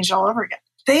going to change it all over again.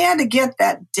 They had to get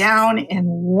that down in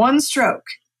one stroke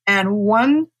and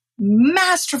one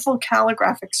masterful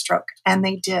calligraphic stroke, and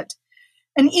they did.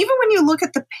 And even when you look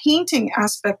at the painting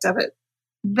aspect of it,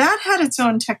 that had its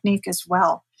own technique as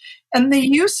well. And the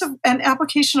use of an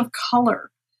application of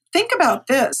color. Think about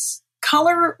this.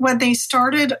 Color, when they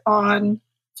started on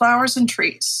Flowers and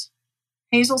Trees,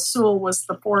 Hazel Sewell was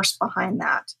the force behind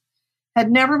that.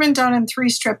 Had never been done in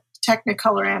 3-strip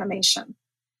Technicolor animation.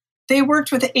 They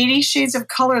worked with 80 shades of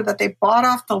color that they bought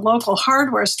off the local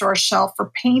hardware store shelf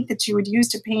for paint that you would use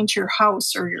to paint your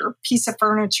house or your piece of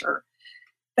furniture.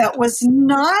 That was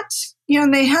not,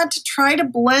 and they had to try to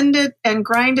blend it and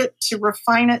grind it to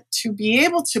refine it to be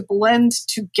able to blend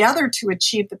together to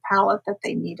achieve the palette that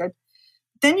they needed.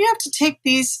 Then you have to take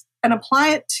these and apply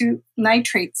it to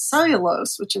nitrate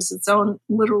cellulose, which is its own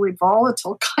literally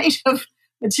volatile kind of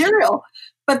material.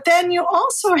 But then you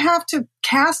also have to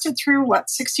cast it through,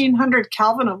 1600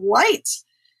 Kelvin of light.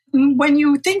 When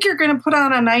you think you're going to put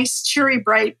on a nice, cheery,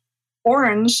 bright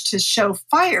orange to show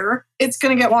fire, it's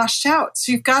going to get washed out.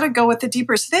 So you've got to go with the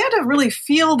deeper. So they had to really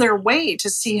feel their way to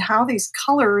see how these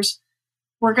colors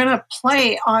were going to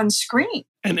play on screen.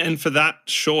 And for that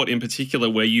short in particular,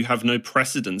 where you have no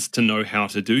precedence to know how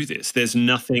to do this, there's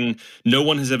nothing, no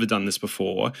one has ever done this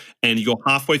before, and you're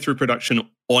halfway through production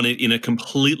on it in a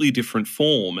completely different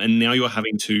form, and now you're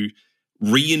having to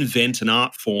reinvent an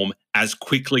art form as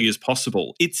quickly as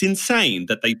possible. It's insane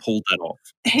that they pulled that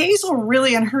off. Hazel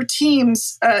really and her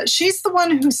teams, she's the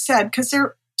one who said, because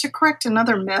to correct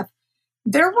another myth,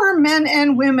 there were men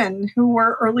and women who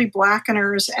were early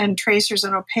blackeners and tracers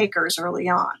and opacers early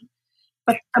on.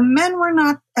 But the men were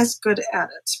not as good at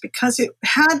it because it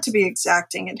had to be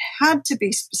exacting. It had to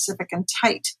be specific and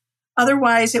tight.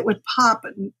 Otherwise, it would pop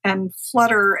and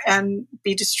flutter and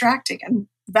be distracting. And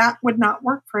that would not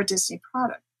work for a Disney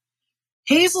product.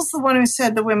 Hazel's the one who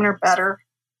said the women are better.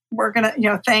 We're going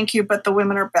to, thank you, but the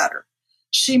women are better.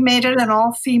 She made it an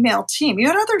all-female team. You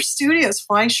had other studios,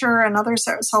 Fleischer and others,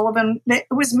 Sullivan. It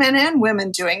was men and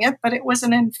women doing it, but it was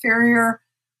an inferior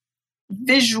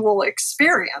visual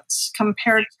experience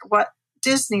compared to what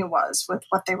Disney was with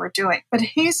what they were doing. But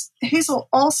Hazel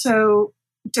also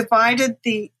divided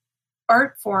the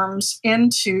art forms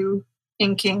into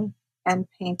inking and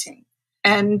painting,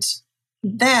 and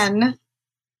then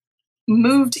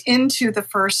moved into the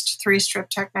first 3-strip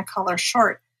Technicolor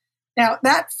short. Now,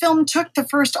 that film took the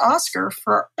first Oscar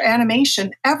for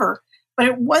animation ever, but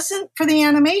it wasn't for the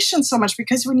animation so much,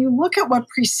 because when you look at what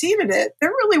preceded it, there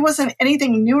really wasn't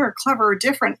anything new or clever or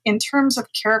different in terms of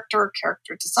character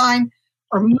design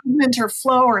or movement or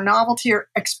flow or novelty or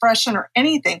expression or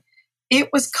anything. It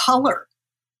was color.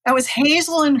 That was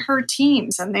Hazel and her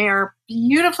teams, and they are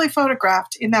beautifully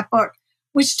photographed in that book,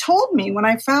 which told me when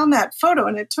I found that photo,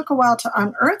 and it took a while to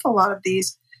unearth a lot of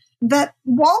these, that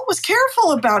Walt was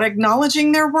careful about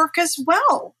acknowledging their work as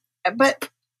well. But,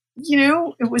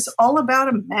 it was all about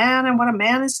a man and what a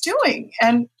man is doing.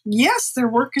 And yes, their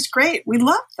work is great. We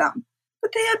love them.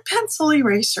 But they had pencil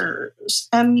erasers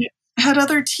and had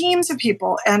other teams of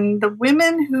people. And the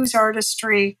women whose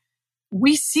artistry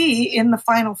we see in the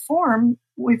final form,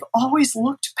 we've always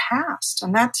looked past.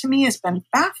 And that to me has been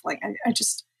baffling. I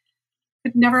just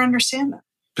could never understand that.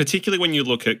 Particularly when you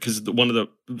look at, because one of the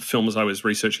films I was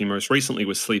researching most recently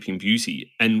was Sleeping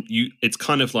Beauty, and it's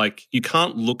kind of like you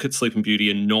can't look at Sleeping Beauty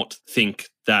and not think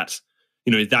that,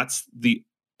 that's the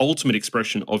ultimate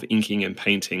expression of inking and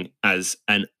painting as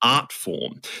an art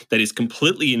form that is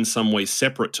completely in some ways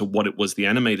separate to what it was the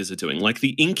animators are doing. Like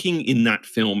the inking in that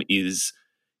film is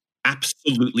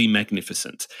absolutely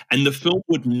magnificent, and the film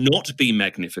would not be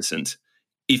magnificent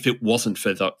if it wasn't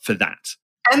for that.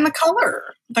 And the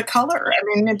color. I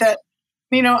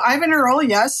mean, Ivan Earl,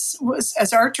 yes, was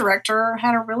as art director,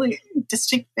 had a really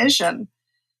distinct vision.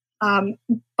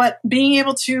 But being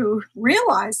able to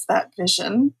realize that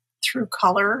vision through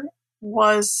color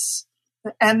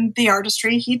and the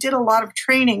artistry, he did a lot of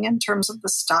training in terms of the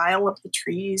style of the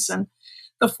trees and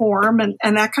the form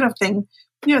and that kind of thing.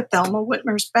 You know, Thelma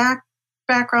Whitmer's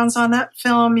backgrounds on that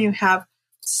film. You have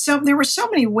there were so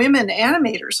many women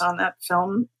animators on that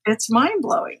film. It's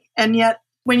mind-blowing. And yet,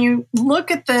 when you look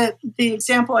at the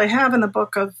example I have in the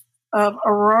book of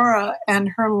Aurora and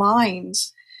her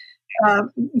lines,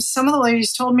 some of the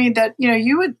ladies told me that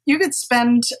you could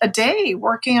spend a day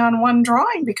working on one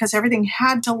drawing because everything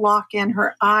had to lock in.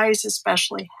 Her eyes,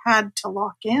 especially, had to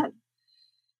lock in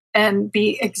and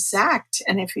be exact.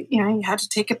 And if you had to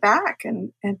take it back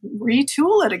and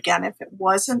retool it again if it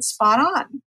wasn't spot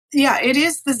on. Yeah, it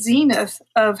is the zenith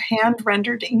of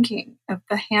hand-rendered inking, of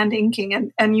the hand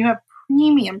inking. And you have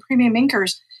premium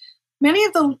inkers. Many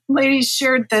of the ladies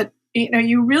shared that,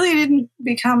 you really didn't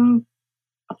become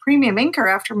a premium inker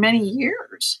after many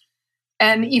years.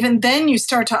 And even then you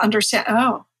start to understand,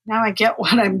 oh, now I get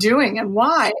what I'm doing and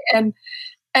why. And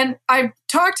I've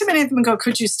talked to many of them and go,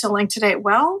 could you still ink today?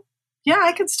 Well, yeah,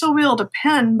 I could still wield a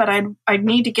pen, but I'd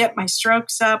need to get my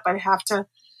strokes up. I'd have to.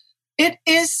 It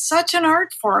is such an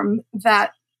art form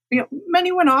that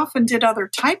many went off and did other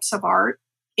types of art.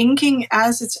 Inking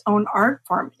as its own art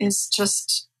form is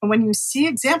just, when you see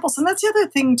examples, and that's the other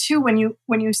thing too, when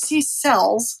you see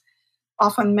cells,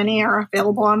 often many are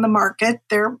available on the market,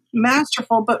 they're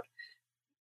masterful, but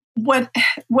what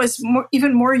was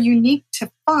even more unique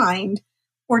to find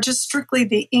were just strictly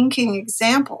the inking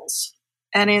examples.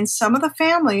 And in some of the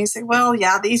families, well,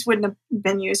 yeah, these wouldn't have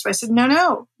been used. But I said,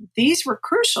 no, these were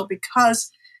crucial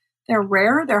because they're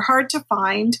rare, they're hard to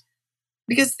find,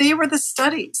 because they were the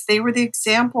studies, they were the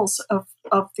examples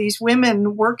of these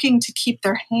women working to keep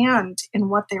their hand in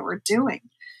what they were doing.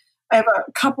 I have a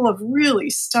couple of really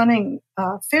stunning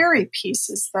fairy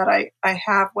pieces that I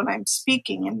have when I'm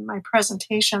speaking in my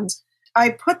presentations. I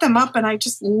put them up and I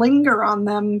just linger on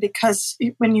them because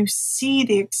when you see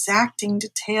the exacting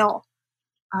detail,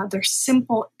 they're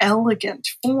simple, elegant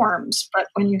forms, but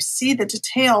when you see the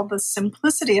detail, the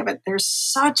simplicity of it, there's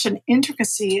such an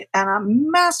intricacy and a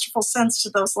masterful sense to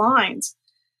those lines.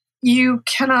 You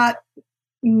cannot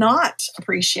not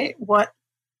appreciate what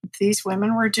these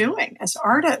women were doing as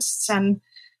artists. And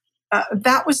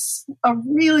that was a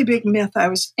really big myth I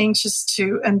was anxious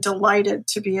to and delighted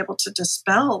to be able to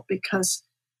dispel, because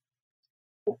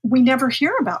we never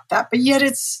hear about that. But yet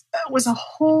it was a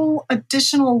whole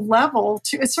additional level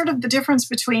to it's sort of the difference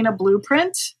between a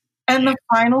blueprint and the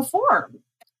final form.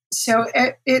 So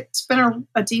it's been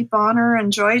a deep honor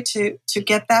and joy to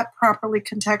get that properly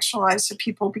contextualized so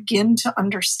people begin to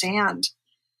understand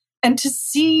and to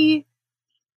see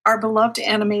our beloved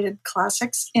animated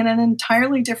classics in an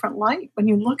entirely different light. When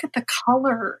you look at the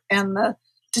color and the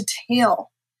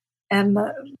detail and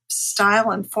the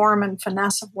style and form and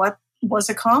finesse of what was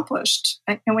accomplished.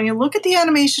 And when you look at the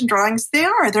animation drawings,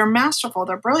 they're masterful,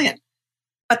 they're brilliant.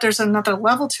 But there's another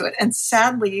level to it. And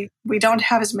sadly, we don't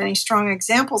have as many strong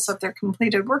examples of their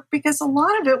completed work because a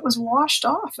lot of it was washed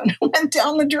off and went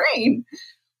down the drain.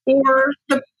 Or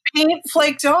the paint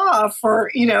flaked off,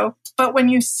 but when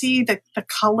you see the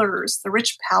colors, the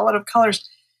rich palette of colors,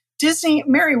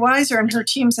 Mary Weiser and her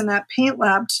teams in that paint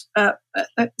lab,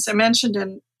 as I mentioned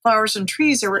in Flowers and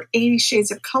Trees, there were 80 shades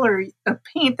of color of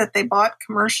paint that they bought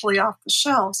commercially off the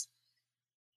shelves.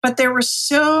 But there were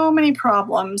so many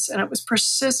problems, and it was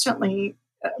persistently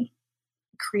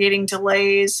creating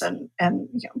delays, and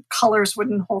colors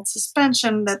wouldn't hold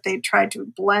suspension that they tried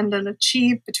to blend and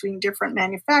achieve between different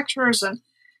manufacturers. And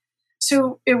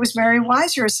so it was Mary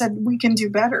Weiser who said, we can do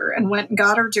better, and went and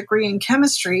got her degree in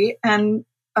chemistry and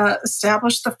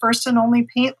established the first and only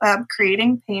paint lab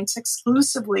creating paints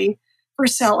exclusively for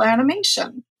cell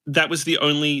animation. That was the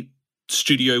only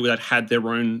studio that had their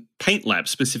own paint lab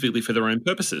specifically for their own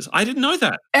purposes. I didn't know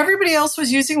that. Everybody else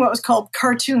was using what was called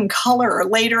cartoon color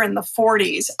later in the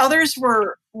 40s. Others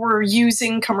were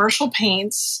using commercial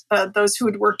paints, those who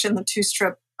had worked in the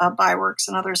two-strip Bi-Works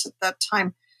and others at that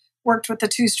time. worked with the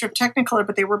two-strip Technicolor,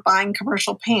 but they were buying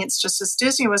commercial paints, just as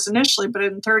Disney was initially. But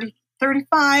in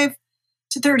 35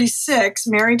 to 36,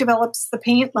 Mary develops the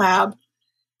paint lab,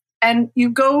 and you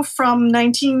go from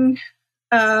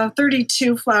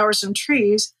 1932 Flowers and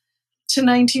Trees to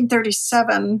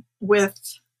 1937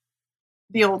 with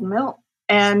the Old Mill.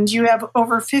 And you have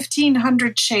over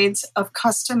 1,500 shades of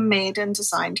custom-made and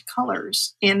designed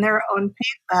colors in their own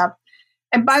paint lab.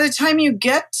 And by the time you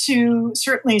get to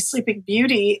certainly Sleeping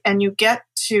Beauty and you get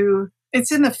to, it's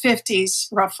in the 50s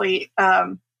roughly,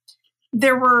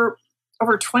 there were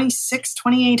over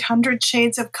 2,800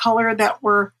 shades of color that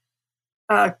were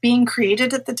being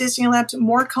created at the Disney Labs,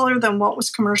 more color than what was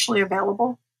commercially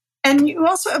available. And you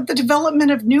also have the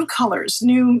development of new colors,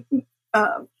 new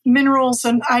minerals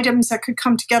and items that could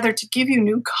come together to give you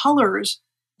new colors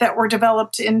that were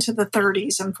developed into the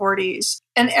 30s and 40s.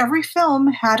 And every film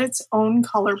had its own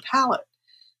color palette.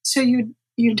 So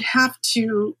you'd have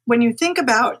to, when you think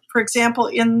about, for example,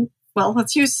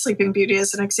 let's use Sleeping Beauty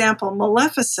as an example.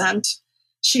 Maleficent,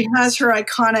 she has her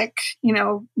iconic,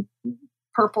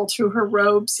 purple to her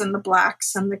robes and the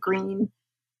blacks and the green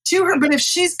to her. But if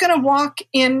she's going to walk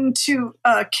into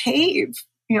a cave,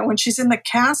 when she's in the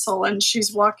castle and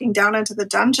she's walking down into the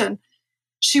dungeon,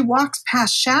 she walks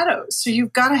past shadows. So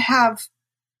you've got to have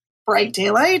bright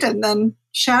daylight and then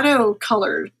shadow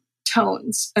color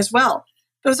tones as well.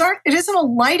 It isn't a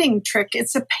lighting trick,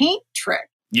 it's a paint trick.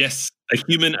 Yes, a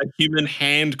human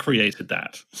hand created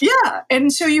that. Yeah,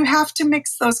 and so you have to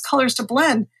mix those colors to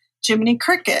blend. Jiminy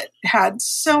Cricket had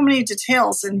so many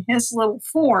details in his little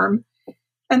form,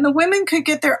 and the women could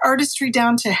get their artistry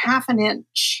down to half an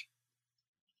inch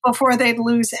before they'd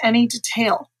lose any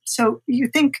detail. So you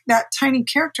think that tiny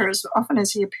character, as often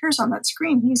as he appears on that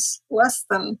screen, he's less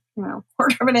than,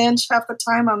 quarter of an inch half the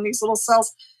time on these little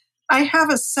cells. I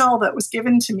have a cell that was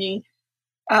given to me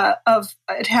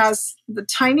it has the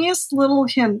tiniest little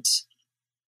hint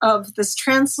of this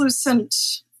translucent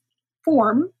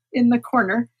form in the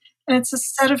corner, and it's a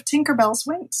set of Tinkerbell's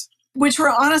wings, which were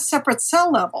on a separate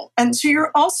cell level. And so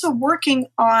you're also working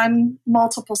on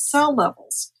multiple cell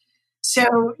levels.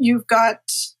 So you've got,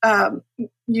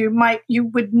 you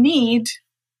would need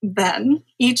then,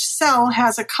 each cell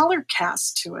has a color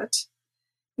cast to it.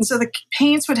 And so the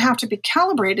paints would have to be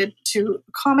calibrated to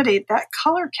accommodate that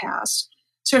color cast.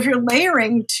 So if you're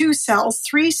layering 2 cells,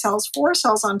 3 cells, 4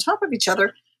 cells on top of each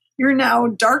other, you're now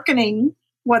darkening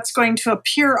what's going to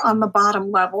appear on the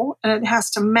bottom level. And it has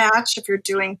to match if you're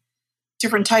doing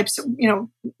different types of,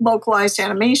 localized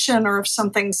animation, or if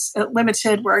something's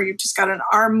limited where you've just got an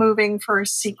arm moving for a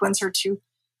sequence or two.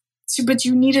 So, but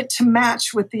you need it to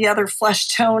match with the other flesh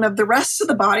tone of the rest of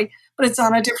the body, but it's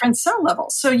on a different cell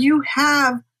level. So you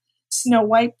have Snow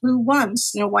White Blue 1,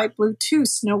 Snow White Blue 2,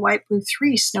 Snow White Blue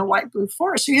 3, Snow White Blue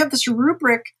 4. So you have this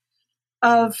rubric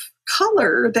of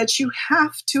color that you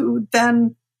have to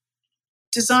then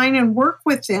design and work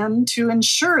within to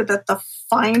ensure that the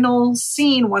final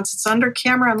scene, once it's under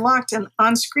camera and locked and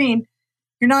on screen,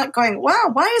 you're not going, wow,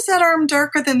 why is that arm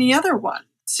darker than the other one?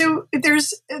 So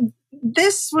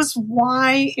this was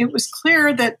why it was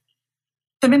clear that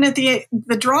the minute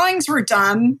the drawings were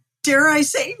done, dare I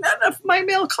say, none of my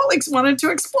male colleagues wanted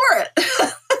to explore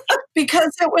it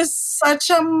because it was such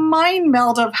a mind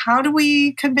meld of how do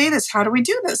we convey this? How do we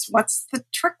do this? What's the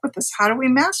trick with this? How do we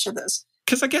master this?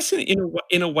 Because I guess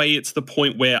in a way, it's the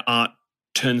point where art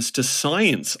turns to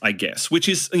science, I guess, which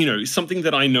is, something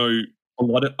that I know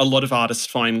a lot of artists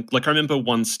find. Like I remember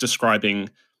once describing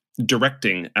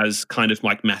directing as kind of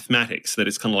like mathematics, that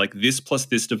it's kind of like this plus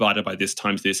this divided by this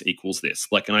times this equals this.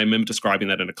 And I remember describing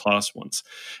that in a class once,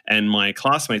 and my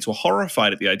classmates were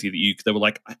horrified at the idea that they were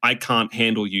like, I can't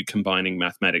handle you combining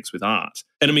mathematics with art.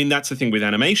 And I mean, that's the thing with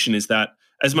animation, is that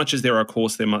as much as there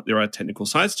are technical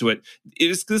sides to it,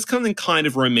 there's something kind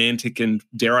of romantic and,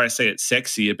 dare I say it,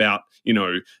 sexy about,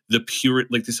 the pure,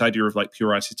 like this idea of like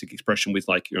pure artistic expression with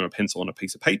like, a pencil on a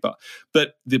piece of paper.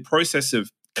 But the process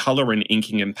of color and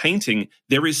inking and painting,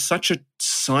 there is such a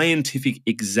scientific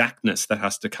exactness that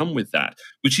has to come with that,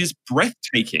 which is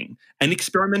breathtaking and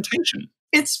experimentation.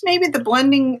 It's maybe the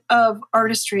blending of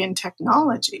artistry and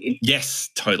technology. Yes,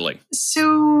 totally.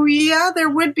 So, yeah, there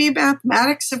would be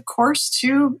mathematics, of course,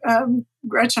 too.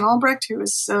 Gretchen Albrecht, who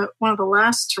was one of the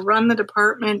last to run the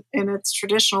department in its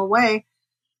traditional way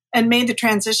and made the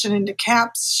transition into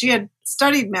CAPS, she had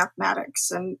studied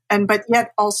mathematics but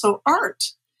yet also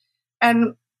art.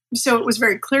 And so it was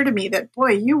very clear to me that,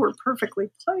 boy, you were perfectly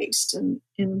placed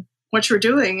in what you're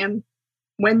doing and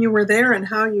when you were there and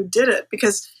how you did it,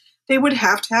 because they would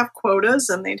have to have quotas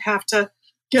and they'd have to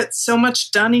get so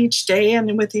much done each day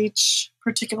and with each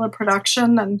particular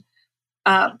production. And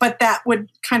But that would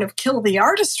kind of kill the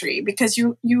artistry because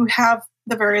you have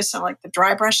the various like the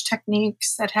dry brush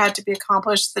techniques that had to be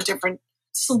accomplished, the different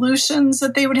solutions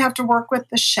that they would have to work with,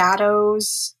 the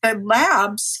shadows. The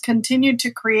labs continued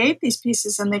to create these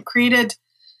pieces, and they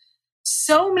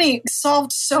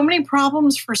solved so many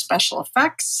problems for special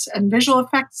effects and visual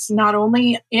effects, not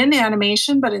only in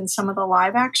animation, but in some of the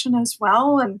live action as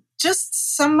well. And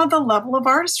just some of the level of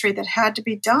artistry that had to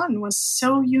be done was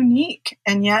so unique.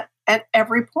 And yet at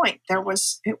every point it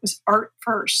was art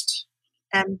first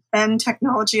and then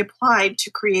technology applied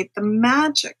to create the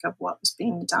magic of what was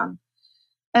being done.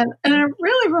 And a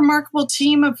really remarkable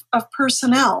team of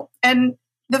personnel. And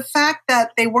the fact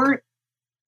that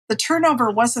the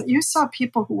turnover wasn't, you saw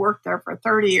people who worked there for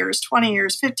 30 years, 20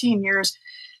 years, 15 years,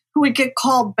 who would get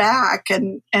called back.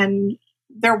 And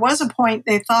there was a point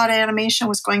they thought animation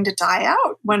was going to die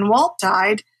out when Walt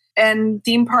died, and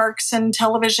theme parks and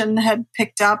television had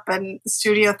picked up, and the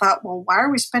studio thought, well, why are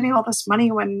we spending all this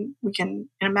money when we can,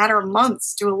 in a matter of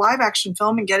months, do a live action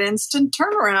film and get instant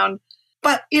turnaround?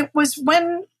 But it was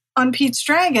when, on Pete's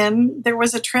Dragon, there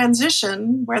was a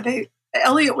transition where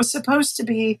Elliot was supposed to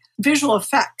be visual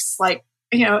effects, like,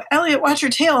 Elliot, watch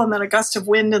your tail, and then a gust of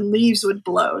wind and leaves would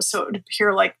blow. So it would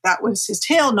appear like that was his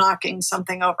tail knocking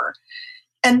something over.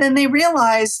 And then they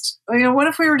realized, what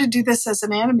if we were to do this as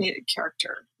an animated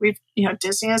character?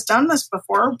 Disney has done this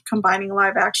before, combining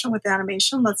live action with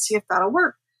animation. Let's see if that'll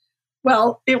work.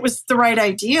 Well, it was the right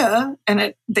idea,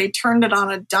 and they turned it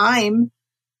on a dime,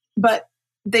 but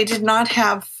they did not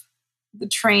have the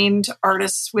trained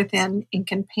artists within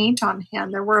ink and paint on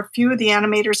hand. There were a few of the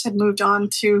animators had moved on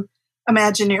to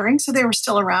Imagineering, so they were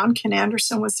still around. Ken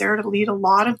Anderson was there to lead a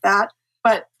lot of that,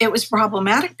 but it was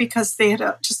problematic because they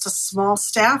had just a small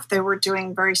staff. They were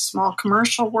doing very small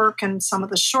commercial work and some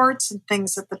of the shorts and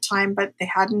things at the time, but they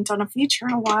hadn't done a feature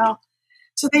in a while.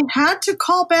 So they had to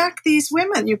call back these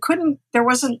women. There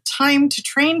wasn't time to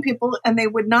train people, and they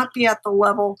would not be at the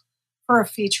level for a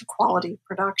feature quality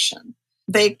production.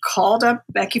 They called up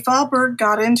Becky Fahlberg,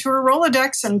 got into her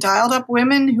Rolodex, and dialed up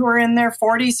women who were in their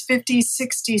 40s, 50s,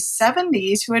 60s,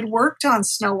 70s who had worked on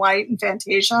Snow White and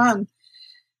Fantasia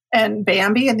and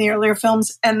Bambi in the earlier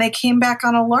films. And they came back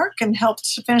on a lark and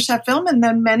helped to finish that film. And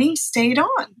then many stayed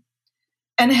on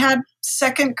and had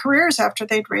second careers after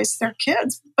they'd raised their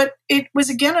kids. But it was,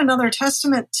 again, another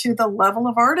testament to the level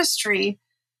of artistry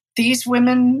these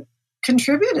women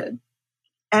contributed.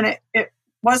 And it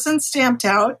wasn't stamped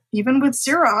out. Even with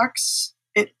Xerox,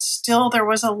 there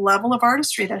was a level of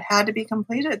artistry that had to be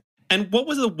completed. And what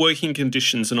were the working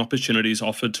conditions and opportunities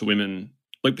offered to women,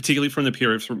 like particularly from the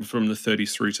period from the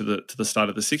 30s through to the start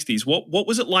of the 60s? What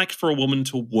was it like for a woman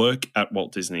to work at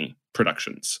Walt Disney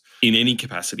Productions in any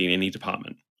capacity, in any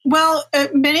department? Well,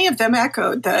 many of them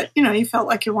echoed that, you felt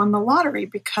like you won the lottery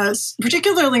because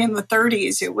particularly in the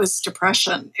 30s, it was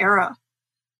Depression era.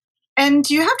 And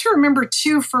you have to remember,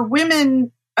 too, for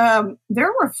women, there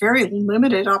were very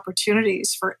limited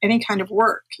opportunities for any kind of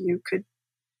work. You could,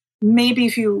 maybe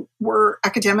if you were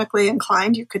academically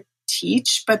inclined, you could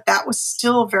teach, but that was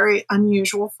still very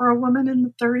unusual for a woman in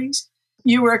the 30s.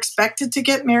 You were expected to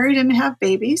get married and have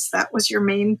babies. That was your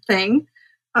main thing.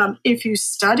 If you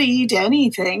studied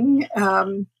anything,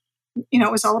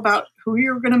 it was all about who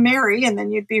you were going to marry, and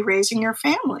then you'd be raising your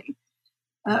family.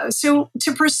 So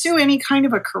to pursue any kind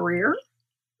of a career,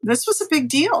 this was a big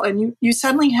deal. And you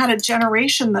suddenly had a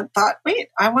generation that thought, wait,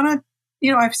 I want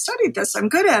to, I've studied this. I'm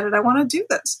good at it. I want to do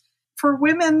this. For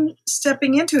women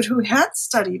stepping into it who had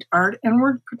studied art and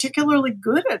were particularly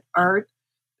good at art,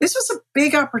 this was a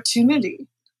big opportunity.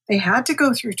 They had to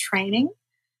go through training.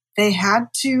 They had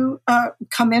to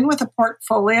come in with a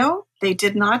portfolio. They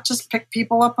did not just pick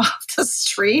people up off the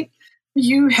street.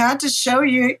 You had to show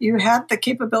you had the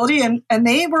capability, and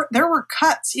there were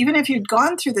cuts. Even if you'd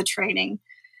gone through the training,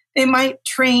 they might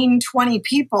train 20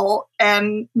 people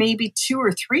and maybe 2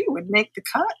 or 3 would make the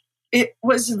cut. It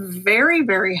was very,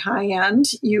 very high end.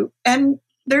 And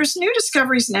there's new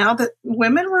discoveries now that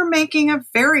women were making a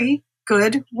very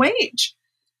good wage.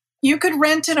 You could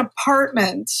rent an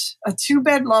apartment, a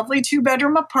lovely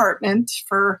 2-bedroom apartment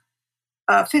for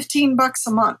 $15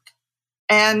 a month.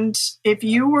 And if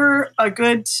you were a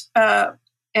good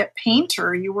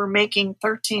painter, you were making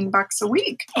 $13 a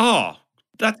week. Oh,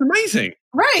 that's amazing.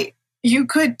 Right. You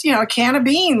could, a can of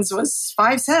beans was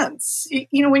 5 cents.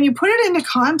 When you put it into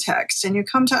context and you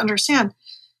come to understand,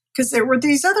 because there were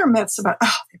these other myths about,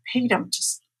 they paid them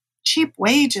just cheap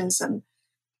wages. And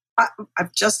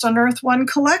I've just unearthed one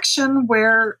collection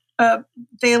where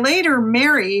they later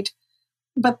married,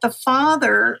 but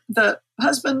the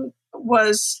husband,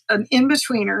 was an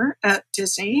in-betweener at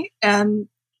Disney, and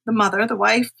the mother, the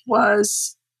wife,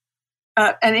 was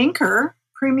an inker,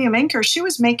 premium inker. She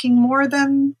was making more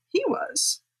than he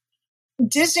was.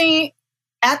 Disney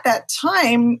at that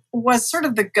time was sort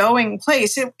of the going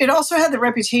place. It also had the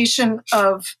reputation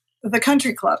of the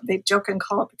country club. They joke and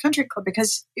call it the country club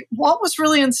because Walt was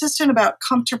really insistent about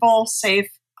comfortable,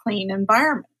 safe, clean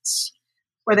environments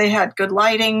where they had good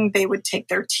lighting. They would take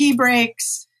their tea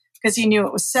breaks because he knew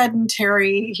it was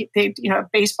sedentary. They,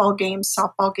 baseball games,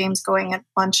 softball games going at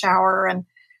lunch hour. And,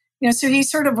 so he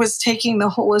sort of was taking the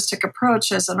holistic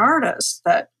approach as an artist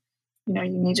that, you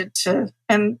needed to,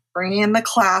 and bringing in the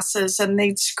classes, and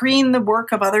they'd screen the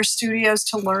work of other studios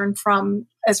to learn from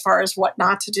as far as what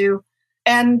not to do.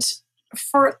 And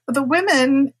for the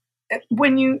women,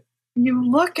 when you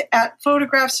look at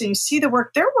photographs and you see the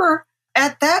work, there were,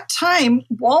 at that time,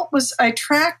 I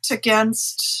tracked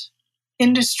against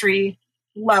industry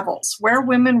levels where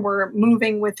women were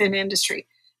moving within industry.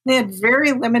 They had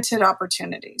very limited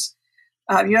opportunities.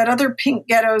 You had other pink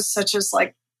ghettos, such as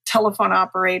like telephone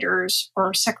operators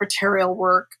or secretarial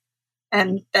work,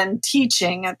 and then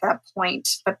teaching at that point.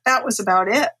 But that was about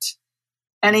it.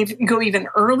 And if you go even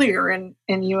earlier in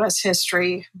U.S.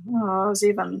 history, it was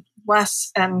even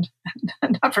less and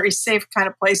not very safe kind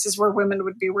of places where women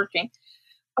would be working.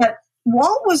 But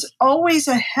Walt was always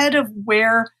ahead of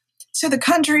so the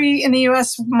country in the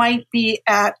U.S. might be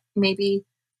at maybe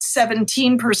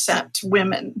 17%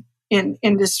 women in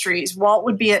industries. Walt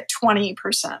would be at 20%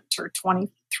 or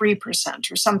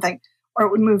 23% or something, or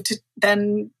it would move to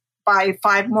then by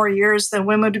 5 more years, then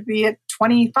women would be at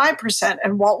 25%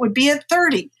 and Walt would be at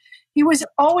 30. He was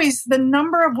always, the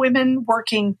number of women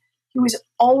working, he was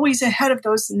always ahead of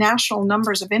those national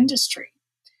numbers of industry.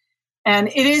 And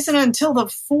it isn't until the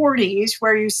 40s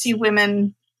where you see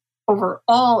women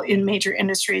overall in major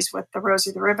industries with the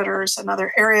Rosie the Riveters and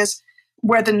other areas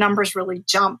where the numbers really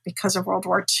jump because of World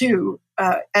War II.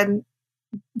 And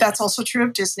that's also true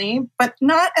of Disney, but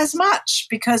not as much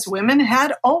because women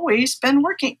had always been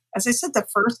working. As I said, the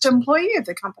first employee of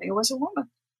the company was a woman.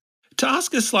 To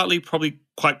ask a slightly probably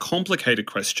quite complicated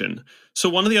question, so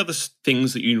one of the other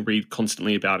things that you read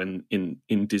constantly about in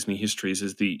Disney histories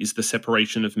is the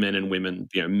separation of men and women.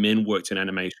 Men worked in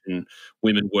animation,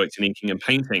 women worked in inking and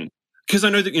painting. Because I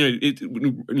know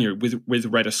that with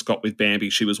Retta Scott with Bambi,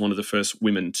 she was one of the first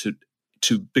women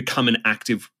to become an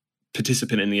active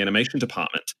participant in the animation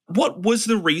department. What was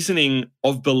the reasoning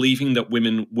of believing that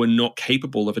women were not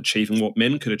capable of achieving what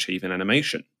men could achieve in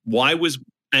animation? Why was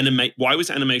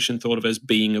animation thought of as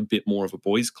being a bit more of a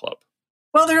boys' club?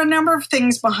 Well, there are a number of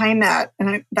things behind that,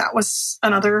 and that was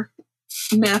another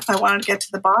myth I wanted to get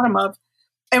to the bottom of.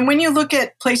 And when you look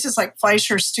at places like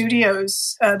Fleischer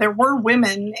Studios, there were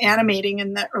women animating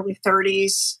in the early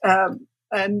 30s,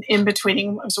 and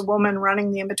in-betweening. It was a woman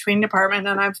running the in-between department,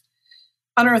 and I've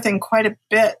unearthing quite a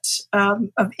bit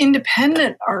of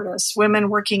independent artists, women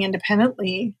working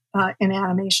independently in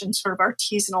animation, sort of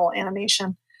artisanal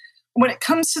animation. When it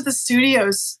comes to the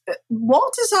studios,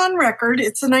 Walt is on record.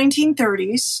 It's the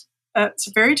 1930s. It's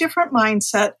a very different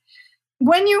mindset.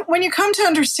 When you come to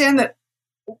understand that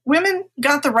women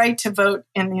got the right to vote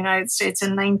in the United States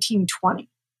in 1920,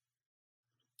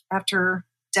 after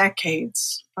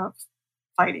decades of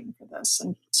fighting for this.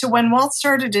 And so when Walt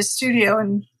started his studio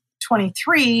in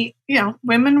 23,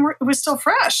 women it was still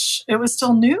fresh. It was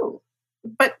still new.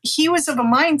 But he was of a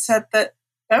mindset that,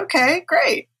 okay,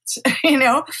 great.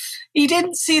 He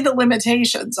didn't see the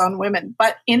limitations on women.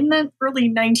 But in the early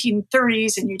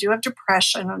 1930s, and you do have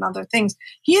depression and other things,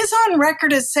 he is on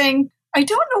record as saying, I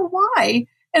don't know why.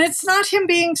 And it's not him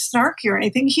being snarky or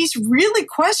anything. He's really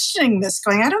questioning this,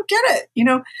 going, I don't get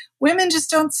it. Women just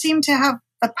don't seem to have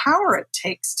the power it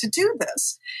takes to do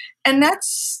this. And that's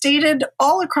stated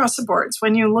all across the boards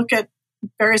when you look at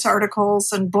various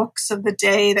articles and books of the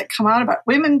day that come out about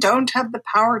women don't have the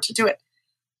power to do it.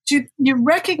 You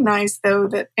recognize, though,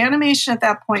 that animation at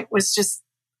that point was just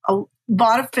a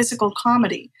lot of physical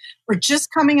comedy. We're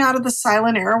just coming out of the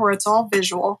silent era where it's all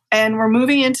visual, and we're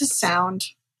moving into sound.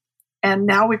 And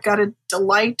now we've got to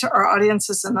delight our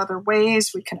audiences in other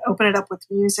ways. We can open it up with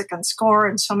music and score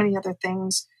and so many other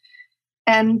things.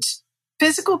 And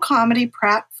physical comedy,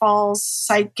 pratfalls,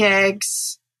 sight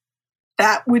gags,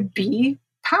 that would be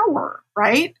power,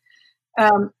 right?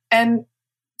 And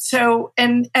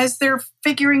as they're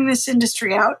figuring this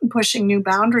industry out and pushing new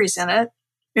boundaries in it,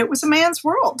 it was a man's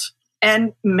world.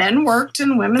 And men worked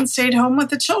and women stayed home with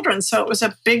the children. So it was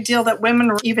a big deal that women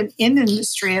were even in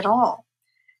industry at all.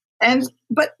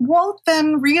 But Walt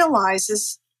then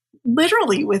realizes,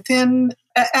 literally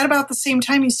at about the same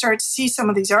time you start to see some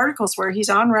of these articles where he's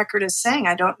on record as saying,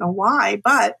 I don't know why,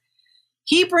 but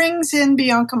he brings in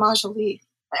Bianca Majoli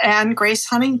and Grace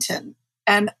Huntington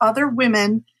and other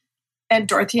women and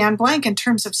Dorothy Ann Blank in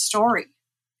terms of story.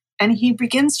 And he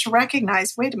begins to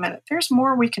recognize, wait a minute, there's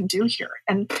more we can do here.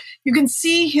 And you can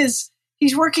see he's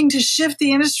working to shift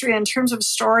the industry in terms of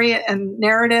story and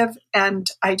narrative and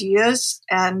ideas.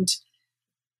 And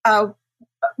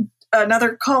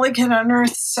another colleague had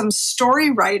unearthed some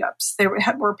story write-ups. They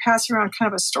were passing around kind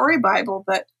of a story Bible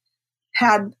that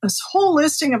had this whole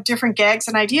listing of different gags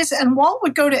and ideas. And Walt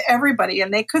would go to everybody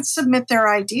and they could submit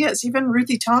their ideas. Even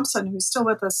Ruthie Thompson, who's still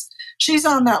with us, she's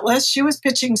on that list. She was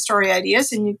pitching story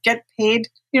ideas and you'd get paid.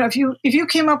 If you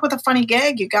came up with a funny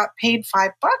gag, you got paid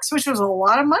 $5, which was a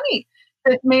lot of money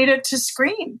that made it to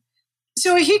screen.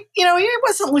 So he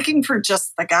wasn't looking for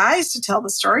just the guys to tell the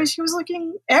stories. He was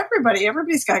looking everybody.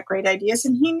 Everybody's got great ideas.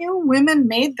 And he knew women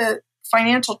made the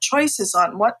financial choices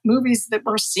on what movies that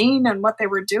were seen and what they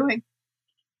were doing.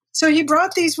 So he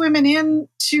brought these women in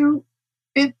to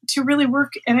really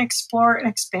work and explore and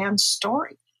expand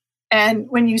story. And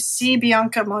when you see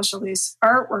Bianca Moseley's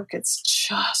artwork, it's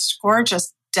just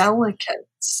gorgeous, delicate.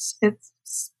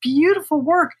 It's beautiful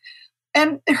work.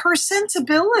 And her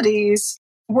sensibilities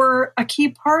were a key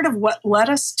part of what led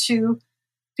us to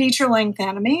feature-length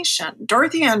animation.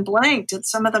 Dorothy Ann Blank did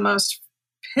some of the most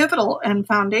pivotal and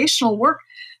foundational work.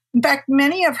 In fact,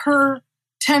 many of her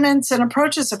tenets and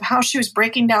approaches of how she was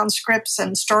breaking down scripts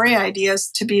and story ideas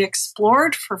to be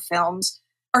explored for films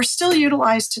are still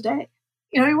utilized today.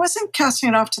 He wasn't casting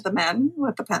it off to the men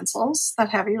with the pencils, that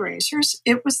heavy erasers.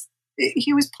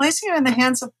 He was placing it in the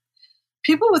hands of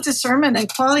people with discernment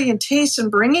and quality and taste and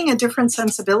bringing a different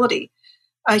sensibility.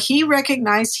 He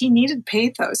recognized he needed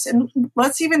pathos. And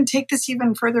let's even take this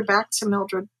even further back to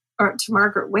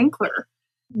Margaret Winkler.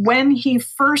 When he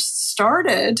first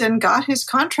started and got his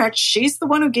contract, she's the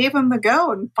one who gave him the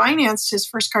go and financed his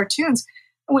first cartoons.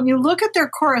 And when you look at their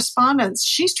correspondence,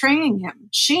 she's training him.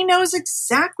 She knows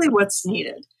exactly what's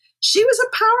needed. She was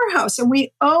a powerhouse, and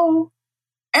we owe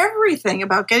everything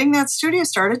about getting that studio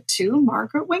started to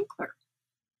Margaret Winkler.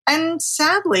 And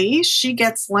sadly, she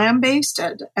gets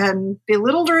lambasted and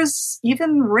belittled, or is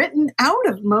even written out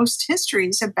of most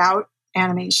histories about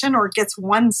animation, or gets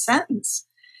one sentence.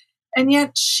 And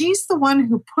yet she's the one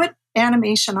who put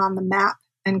animation on the map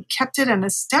and kept it and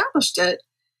established it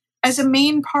as a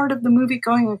main part of the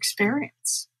movie-going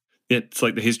experience. It's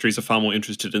like the histories are far more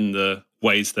interested in the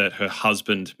ways that her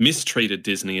husband mistreated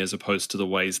Disney as opposed to the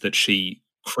ways that she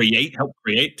helped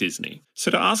create Disney. So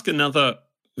to ask another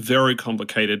very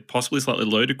complicated, possibly slightly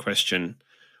loaded question,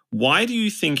 why do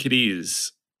you think it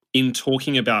is in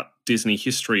talking about Disney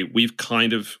history,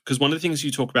 because one of the things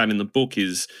you talk about in the book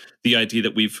is the idea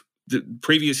that the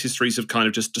previous histories have kind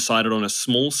of just decided on a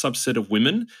small subset of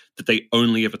women that they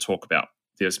only ever talk about.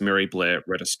 There's Mary Blair,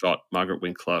 Retta Scott, Margaret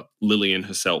Winkler, Lillian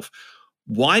herself.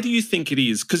 Why do you think it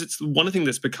is? Because it's one of the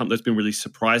things that's been really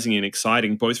surprising and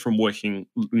exciting, both from looking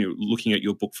at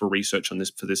your book for research on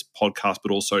this for this podcast,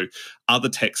 but also other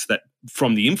texts that,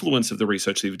 from the influence of the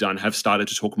research that you've done, have started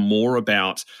to talk more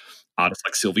about artists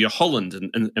like Sylvia Holland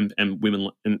and women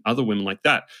and other women like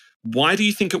that. Why do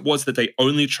you think it was that they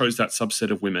only chose that subset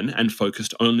of women and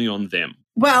focused only on them?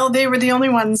 Well, they were the only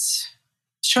ones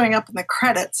showing up in the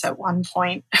credits at one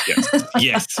point.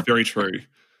 Yes, very true.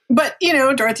 But,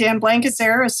 Dorothy Ann Blank is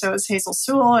there, so is Hazel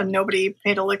Sewell, and nobody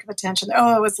paid a lick of attention.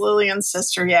 Oh, it was Lillian's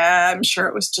sister. Yeah, I'm sure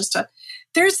it was just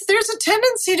there's a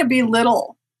tendency to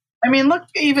belittle. I mean, look,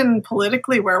 even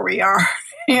politically where we are,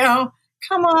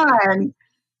 come on.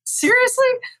 Seriously?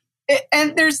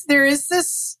 And there is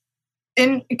this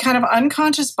in kind of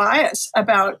unconscious bias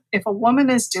about if a woman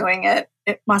is doing it,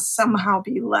 it must somehow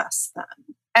be less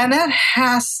than. And that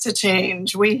has to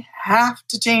change. We have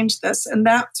to change this. And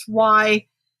that's why,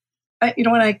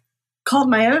 when I called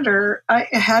my editor, I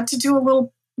had to do a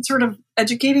little sort of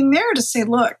educating there to say,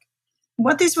 look,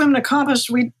 what these women accomplished,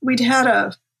 we'd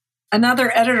had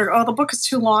another editor, the book is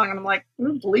too long. And I'm like,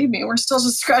 believe me, we're still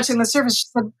just scratching the surface. She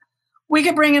said, we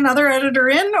could bring another editor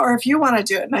in, or if you want to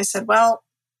do it. And I said, well,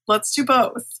 let's do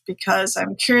both, because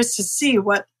I'm curious to see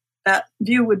what that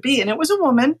view would be. And it was a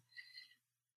woman.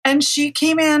 And she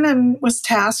came in and was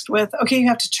tasked with, okay, you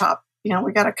have to chop,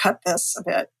 we got to cut this a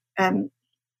bit.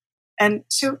 And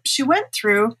so she went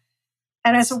through,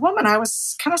 and as a woman, I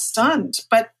was kind of stunned,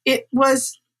 but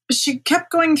she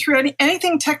kept going through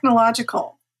anything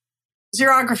technological.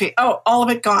 Xerography, all of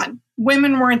it gone.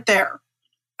 Women weren't there.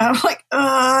 I'm like,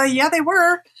 yeah, they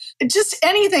were. Just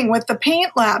anything with the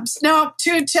paint labs. No,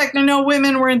 too techno, no,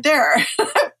 women weren't there.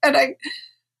 And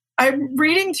I'm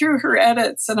reading through her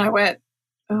edits, and I went,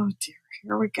 oh dear,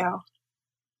 here we go.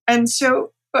 And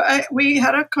so we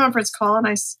had a conference call, and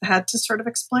I had to sort of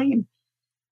explain.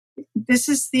 this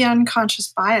is the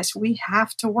unconscious bias we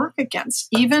have to work against.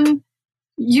 Even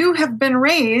you have been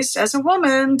raised as a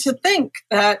woman to think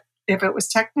that if it was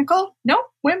technical, no,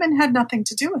 women had nothing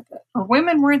to do with it, or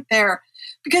women weren't there.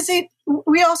 Because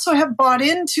we also have bought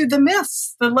into the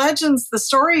myths, the legends, the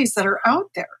stories that are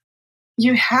out there.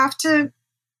 You have to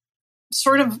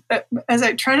sort of, as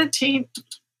I try to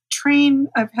train,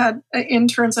 I've had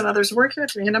interns and others work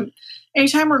with me, and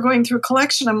anytime we're going through a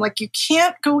collection, I'm like, you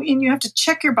can't go in, you have to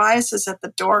check your biases at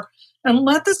the door and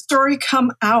let the story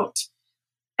come out.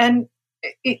 And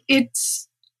it's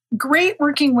great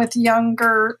working with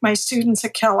my students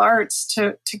at CalArts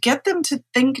to get them to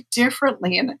think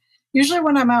differently. And usually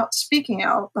when I'm out speaking,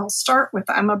 I'll start with,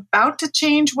 I'm about to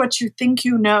change what you think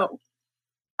you know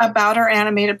about our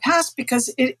animated past,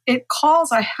 because it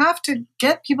calls, I have to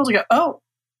get people to go, oh,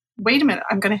 wait a minute,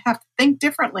 I'm going to have to think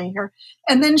differently here.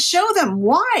 And then show them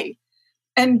why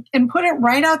and put it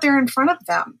right out there in front of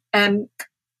them. And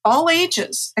all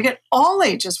ages, I get all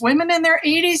ages. Women in their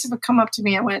 80s have come up to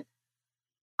me and went,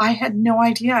 I had no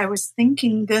idea I was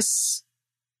thinking this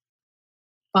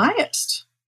biased.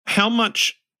 How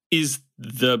much is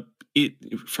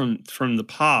from the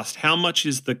past, how much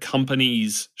is the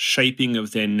company's shaping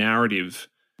of their narrative,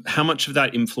 how much of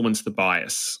that influenced the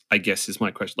bias, I guess is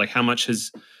my question. Like, how much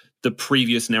has the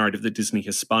previous narrative that Disney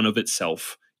has spun of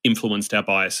itself influenced our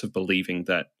bias of believing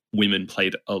that women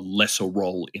played a lesser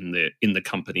role in the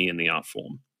company and the art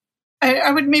form?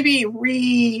 I would maybe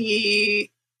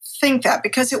rethink that,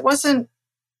 because it wasn't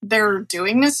their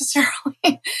doing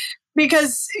necessarily,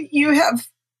 because you have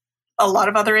a lot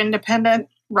of other independent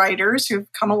writers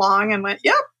who've come along and went,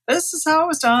 yep, this is how it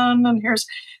was done, and here's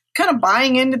kind of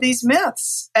buying into these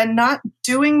myths and not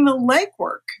doing the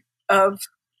legwork of,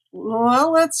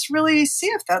 well, let's really see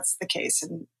if that's the case.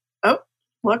 And oh,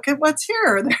 look at what's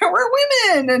here. There were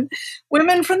women, and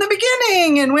women from the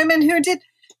beginning, and women who did,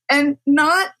 and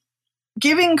not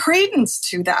giving credence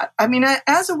to that. I mean,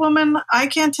 as a woman, I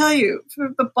can't tell you,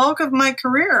 for the bulk of my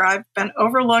career, I've been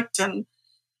overlooked and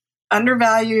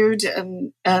undervalued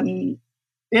and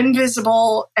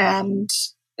invisible, and,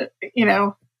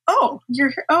 oh, you're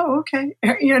here. Oh, okay.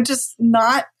 Just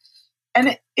not,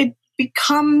 and it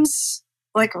becomes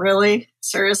like, really,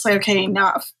 seriously, okay,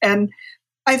 enough. And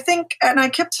I think, and I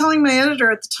kept telling my editor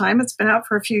at the time, it's been out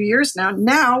for a few years now.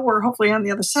 Now we're hopefully on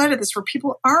the other side of this, where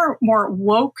people are more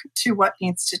woke to what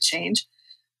needs to change.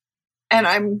 And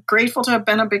I'm grateful to have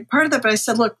been a big part of that. But I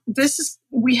said, look,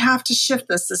 we have to shift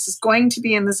this. This is going to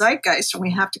be in the zeitgeist, and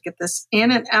we have to get this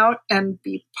in and out and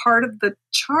be part of the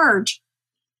charge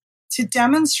to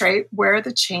demonstrate where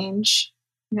the change,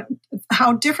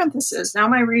 how different this is. Now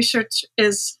my research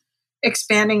is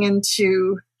expanding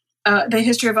into the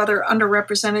history of other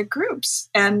underrepresented groups.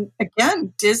 And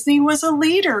again, Disney was a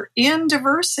leader in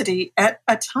diversity at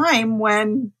a time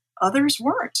when others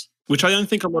weren't. Which I don't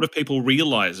think a lot of people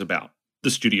realize about the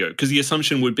studio, because the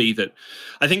assumption would be that,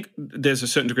 I think there's a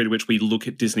certain degree to which we look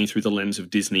at Disney through the lens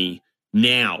of Disney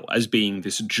now as being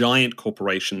this giant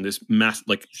corporation, this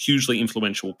hugely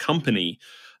influential company.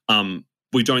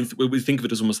 We think of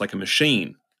it as almost like a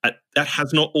machine. That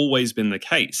has not always been the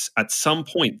case. At some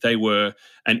point, they were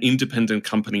an independent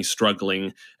company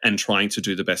struggling and trying to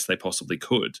do the best they possibly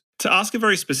could. To ask a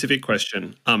very specific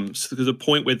question, so the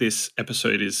point where this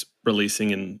episode is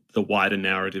releasing in the wider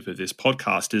narrative of this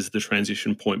podcast is the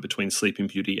transition point between Sleeping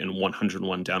Beauty and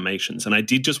 101 Dalmatians. And I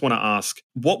did just want to ask,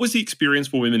 what was the experience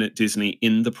for women at Disney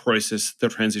in the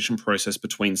transition process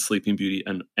between Sleeping Beauty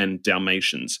and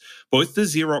Dalmatians? Both the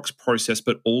Xerox process,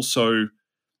 but also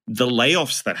the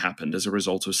layoffs that happened as a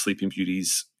result of Sleeping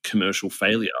Beauty's commercial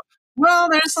failure. Well,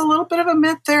 there's a little bit of a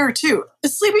myth there too. The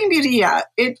Sleeping Beauty, yeah,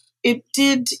 it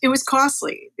was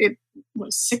costly. It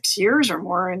was 6 years or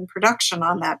more in production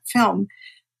on that film.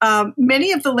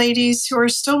 Many of the ladies who are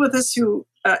still with us who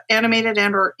animated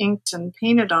and or inked and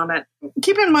painted on it,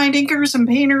 keep in mind, inkers and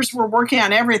painters were working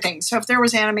on everything. So if there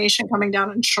was animation coming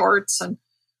down in shorts and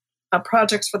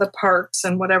projects for the parks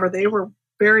and whatever, they were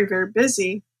very, very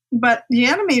busy. But the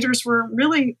animators were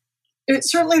really,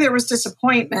 certainly there was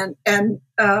disappointment. And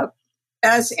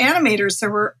as animators, there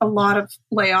were a lot of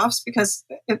layoffs because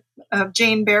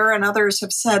Jane Bear and others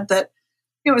have said that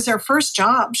it was her first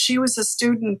job. She was a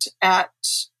student at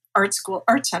Art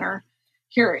Center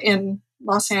here in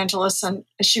Los Angeles, and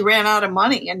she ran out of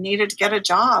money and needed to get a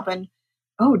job. And,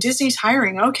 oh, Disney's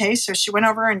hiring. Okay, so she went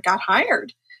over and got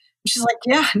hired. She's like,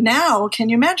 yeah, now, can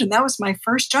you imagine? That was my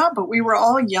first job, but we were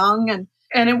all young,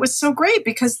 and it was so great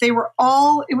because it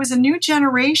was a new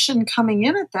generation coming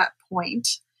in at that point.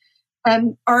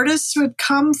 And artists who had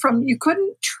come from, you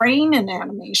couldn't train in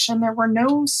animation. There were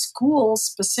no schools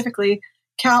specifically.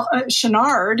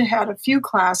 Chenard had a few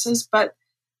classes, but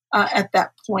at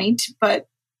that point, but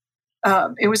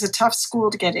it was a tough school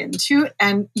to get into,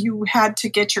 and you had to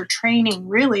get your training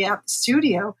really at the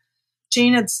studio.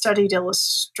 Jane had studied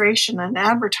illustration and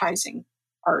advertising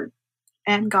art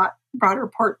and brought her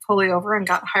portfolio over and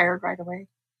got hired right away.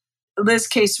 Liz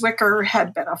Case Wicker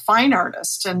had been a fine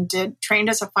artist and trained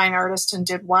as a fine artist and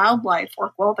did wildlife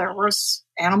work. Well, there was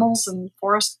animals and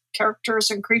forest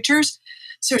characters and creatures.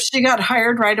 So she got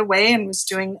hired right away and was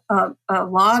doing a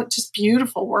lot of just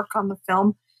beautiful work on the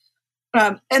film.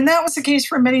 And that was the case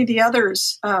for many of the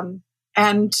others.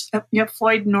 And you have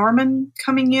Floyd Norman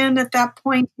coming in at that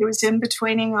point. He was in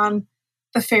betweening on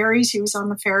the ferries. He was on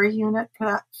the ferry unit for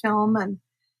that film. And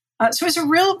so it was a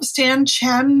real Stan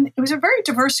Chen. It was a very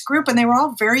diverse group, and they were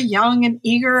all very young and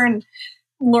eager and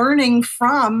learning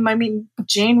from. I mean,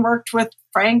 Jane worked with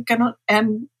Frank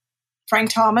and Frank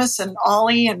Thomas and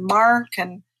Ollie and Mark,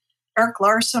 and Eric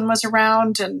Larson was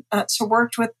around, and so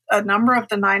worked with a number of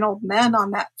the 9 Old Men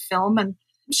on that film. And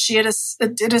she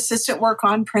did assistant work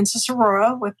on Princess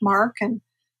Aurora with Mark, and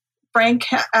Frank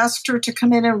asked her to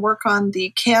come in and work on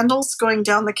the candles going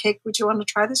down the cake. Would you want to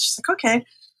try this? She's like, okay.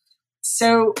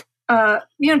 So,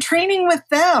 training with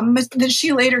them. Then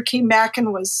she later came back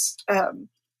and was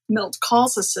Milt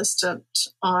Kahl's assistant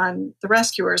on The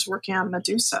Rescuers, working on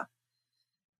Medusa,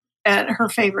 and her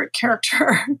favorite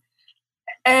character.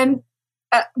 And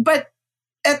but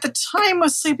at the time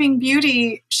with Sleeping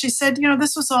Beauty, she said,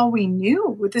 this was all we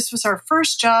knew. This was our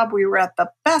first job. We were at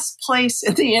the best place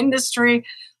in the industry.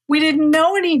 We didn't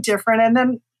know any different. And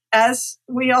then, as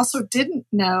we also didn't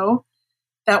know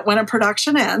that when a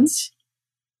production ends,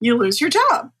 you lose your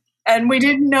job. And we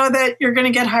didn't know that you're going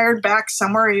to get hired back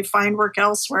somewhere, you find work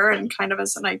elsewhere, and kind of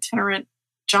as an itinerant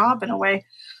job in a way.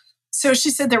 So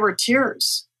she said there were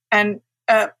tears. And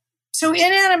so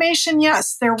in animation,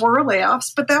 yes, there were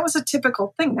layoffs, but that was a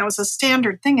typical thing. That was a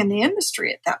standard thing in the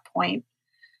industry at that point.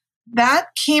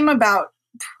 That came about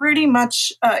pretty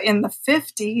much in the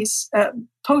 50s,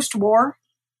 post-war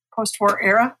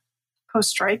era,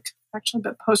 post-strike, actually,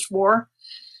 but post-war.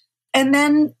 And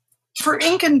then for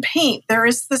ink and paint, there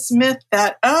is this myth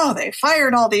that, they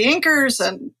fired all the inkers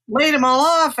and laid them all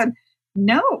off. And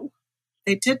no,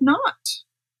 they did not.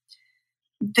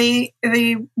 The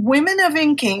women of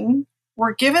inking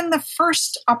were given the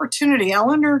first opportunity.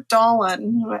 Eleanor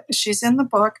Dolan, she's in the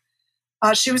book,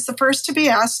 she was the first to be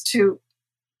asked to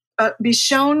be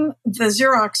shown the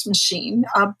Xerox machine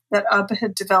that UB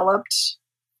had developed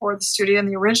for the studio. And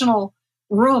the original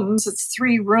rooms, it's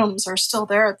 3 rooms, are still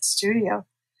there at the studio.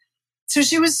 So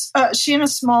she and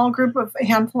a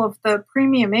handful of the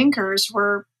premium inkers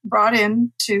were brought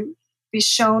in to be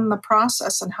shown the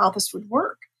process and how this would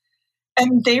work.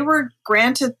 And they were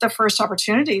granted the first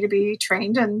opportunity to be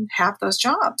trained and have those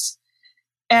jobs.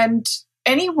 And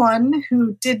anyone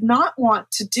who did not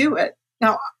want to do it,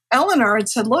 now Eleanor had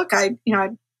said, look, it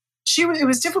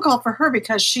was difficult for her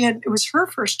because it was her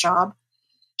first job.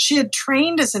 She had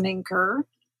trained as an inker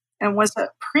and was a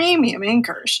premium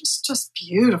inker. She's just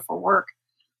beautiful work.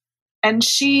 And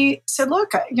she said,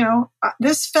 look,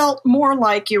 this felt more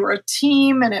like you were a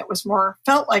team, and it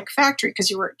felt like factory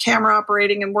because you were camera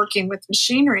operating and working with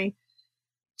machinery.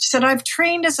 She said, I've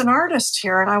trained as an artist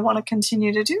here and I want to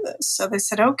continue to do this. So they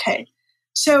said, okay.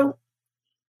 So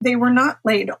they were not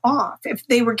laid off. If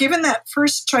they were given that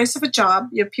first choice of a job,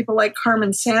 you have people like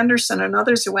Carmen Sanderson and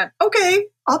others who went, okay,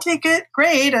 I'll take it,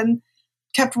 great, and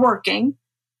kept working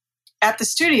at the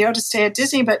studio to stay at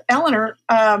Disney. But Eleanor,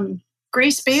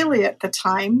 Grace Bailey at the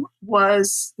time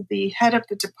was the head of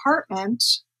the department.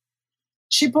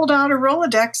 She pulled out a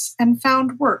Rolodex and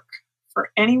found work for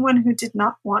anyone who did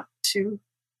not want to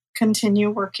continue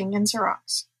working in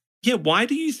Xerox. Yeah, why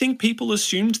do you think people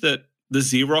assumed that the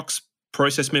Xerox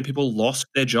process meant people lost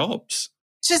their jobs?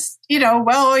 Just, they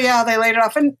laid it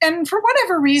off. And for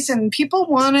whatever reason, people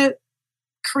want to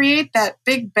create that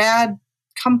big bad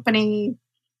company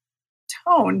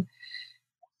tone.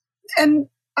 And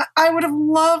I would have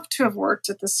loved to have worked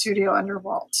at the studio under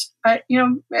Walt.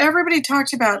 Everybody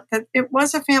talked about that it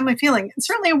was a family feeling. And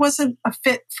certainly it wasn't a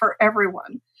fit for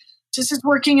everyone. Just as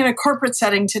working in a corporate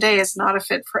setting today is not a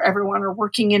fit for everyone, or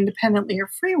working independently or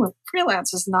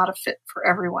freelance is not a fit for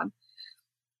everyone.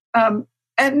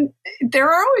 And there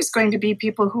are always going to be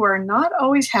people who are not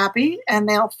always happy, and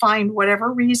they'll find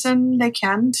whatever reason they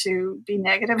can to be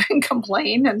negative and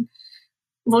complain and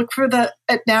look for the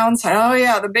downside. Oh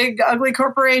yeah, the big ugly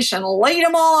corporation laid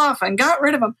them all off and got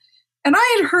rid of them. And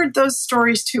I had heard those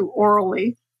stories too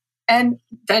orally. And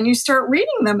then you start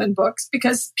reading them in books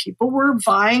because people were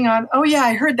vying on, oh yeah,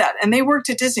 I heard that. And they worked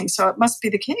at Disney, so it must be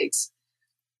the case.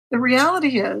 The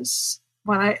reality is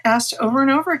when I asked over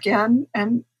and over again,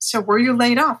 and so were you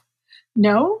laid off?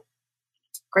 No.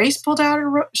 Grace pulled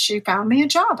out she found me a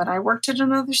job, and I worked at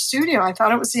another studio. I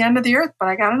thought it was the end of the earth, but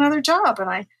I got another job, and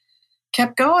I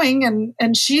kept going.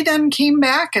 And she then came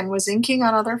back and was inking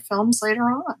on other films later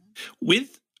on.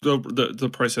 With the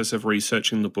process of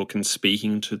researching the book and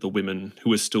speaking to the women who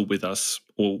were still with us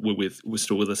or were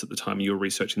still with us at the time you were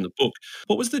researching the book,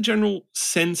 what was the general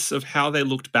sense of how they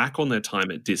looked back on their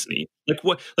time at Disney?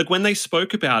 Like when they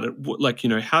spoke about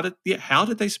it, how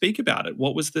did they speak about it?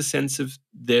 What was the sense of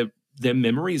their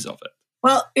memories of it?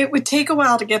 Well, it would take a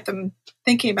while to get them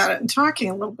thinking about it and talking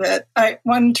a little bit.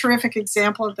 One terrific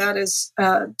example of that is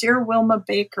dear Wilma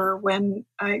Baker. When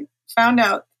I found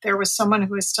out there was someone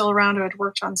who was still around who had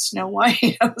worked on Snow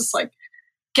White, I was like,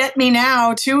 get me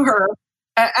now to her.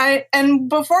 And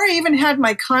before I even had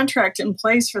my contract in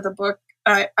place for the book,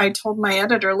 I told my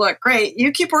editor, look, great,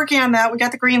 you keep working on that. We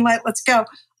got the green light. Let's go.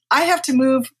 I have to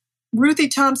move. Ruthie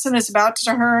Thompson is about to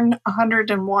turn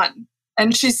 101.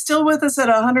 And she's still with us at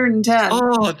 110.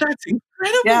 Oh, that's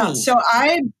incredible. Yeah. So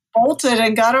I bolted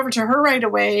and got over to her right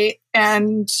away.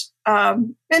 And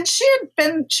she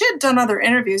had done other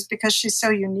interviews because she's so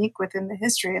unique within the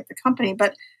history of the company.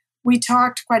 But we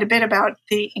talked quite a bit about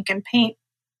the ink and paint,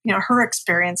 her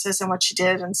experiences and what she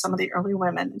did and some of the early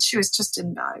women. And she was just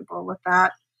invaluable with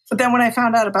that. But then when I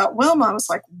found out about Wilma, I was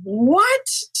like, what?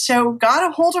 So got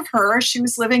a hold of her. She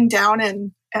was living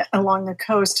down along the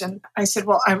coast. And I said,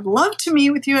 well, I'd love to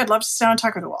meet with you. I'd love to sit down and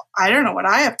talk with you. Well, I don't know what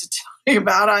I have to tell you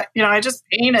about. I just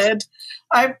painted.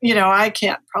 I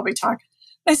can't probably talk.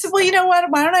 I said, well, you know what?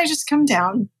 Why don't I just come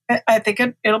down? I think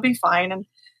it'll be fine. And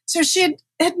so she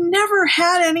had never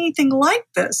had anything like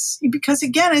this because,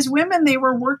 again, as women, they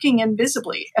were working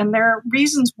invisibly. And there are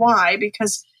reasons why,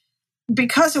 because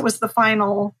it was the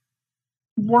final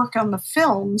work on the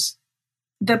films,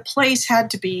 the place had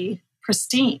to be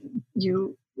pristine.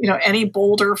 Any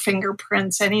boulder,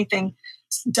 fingerprints, anything,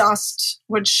 dust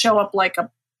would show up like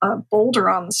a boulder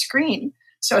on the screen.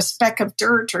 So a speck of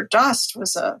dirt or dust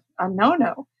was a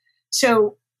no-no.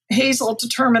 So Hazel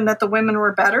determined that the women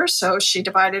were better, so she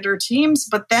divided her teams.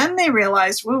 But then they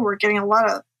realized, we're getting a lot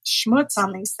of schmutz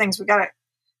on these things. We got to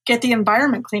get the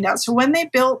environment cleaned out. So when they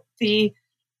built in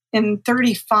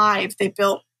 1935, they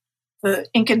built the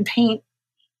ink and paint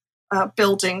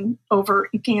inking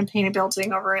and painting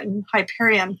building over in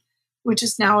Hyperion, which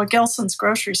is now a Gelson's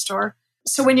grocery store.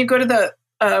 So when you go to the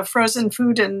frozen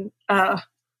food and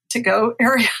to-go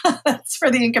area, that's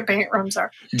where the ink and paint rooms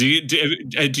are. Do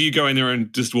you go in there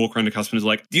and just walk around to customers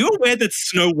like, are you aware that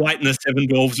Snow White and the Seven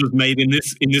Dwarfs was made in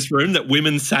this room, that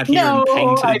women sat here and painted?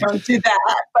 No, I don't do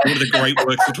that. One of the great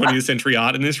works of 20th century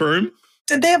art in this room?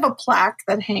 They have a plaque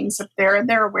that hangs up there, and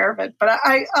they're aware of it. But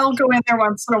I'll go in there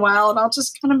once in a while, and I'll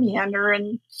just kind of meander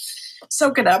and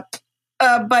soak it up.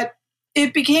 But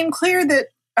it became clear that,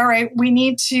 all right, we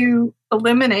need to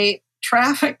eliminate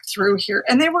traffic through here.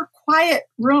 And they were quiet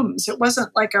rooms. It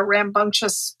wasn't like a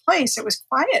rambunctious place. It was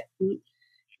quiet. You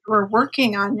were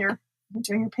working on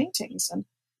doing your paintings. And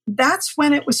that's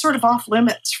when it was sort of off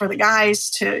limits for the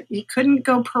guys you couldn't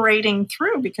go parading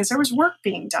through because there was work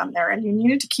being done there and you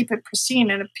needed to keep it pristine.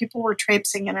 And if people were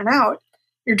traipsing in and out,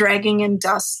 you're dragging in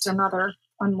dust and other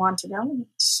unwanted elements.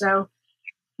 So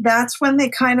that's when they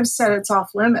kind of said it's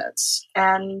off limits.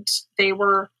 And they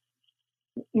were,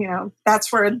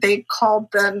 that's where they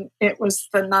called them, it was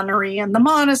the nunnery and the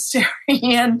monastery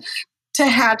and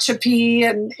Tehachapi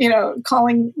and,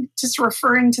 just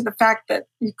referring to the fact that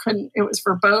it was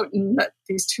verboten that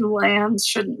these two lands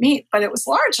shouldn't meet. But it was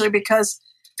largely because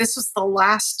this was the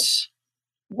last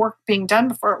work being done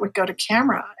before it would go to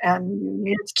camera and you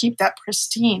needed to keep that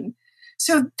pristine.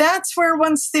 So that's where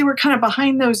once they were kind of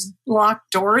behind those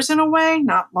locked doors in a way,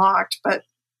 not locked, but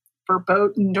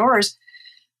verboten doors,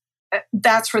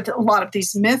 that's where a lot of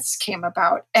these myths came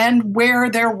about and where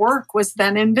their work was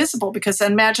then invisible because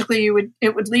then magically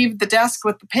it would leave the desk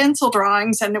with the pencil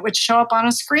drawings and it would show up on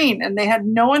a screen and they had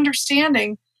no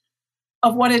understanding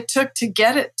of what it took to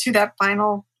get it to that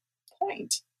final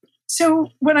point. So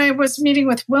when I was meeting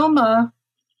with Wilma,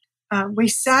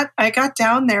 I got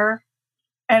down there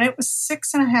and it was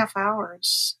 6.5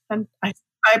 hours. And I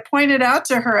pointed out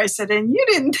to her, I said, and you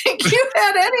didn't think you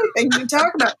had anything to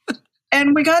talk about.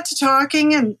 And we got to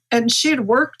talking, and she had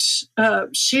worked,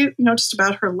 just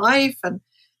about her life, and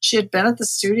she had been at the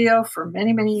studio for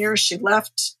many, many years. She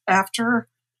left after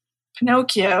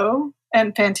Pinocchio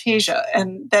and Fantasia,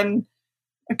 and then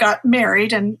got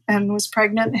married and was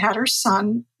pregnant and had her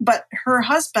son. But her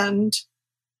husband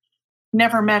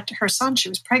never met her son. She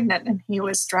was pregnant, and he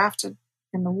was drafted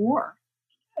in the war.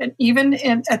 And even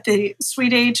at the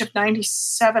sweet age of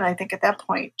 97, I think at that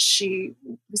point, she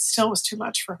still was too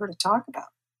much for her to talk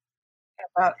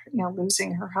about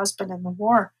losing her husband in the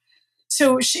war.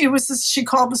 So she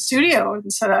called the studio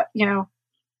and said,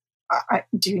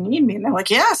 do you need me? And they're like,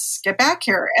 yes, get back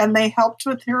here. And they helped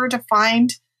with her to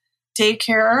find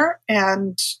daycare,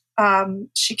 and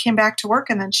she came back to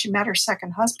work, and then she met her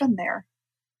second husband there.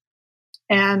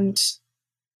 And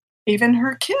even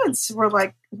her kids were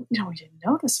like, we didn't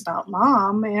know this about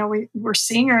mom. We were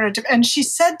seeing her. And she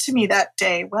said to me that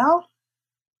day, well,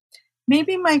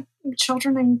 maybe my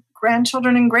children and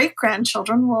grandchildren and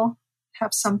great-grandchildren will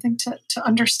have something to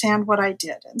understand what I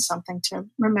did and something to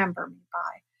remember me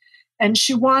by. And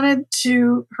she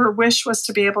her wish was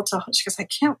to be able to, she goes, I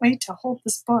can't wait to hold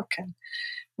this book and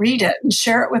read it and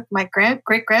share it with my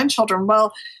great-grandchildren.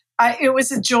 Well, it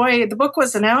was a joy. The book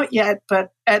wasn't out yet,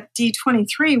 but at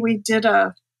D23, we did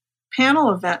a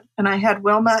panel event, and I had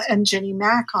Wilma and Ginny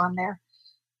Mack on there.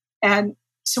 And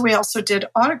so we also did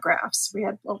autographs. We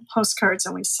had little postcards,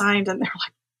 and we signed, and they're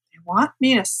like, they want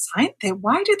me to sign?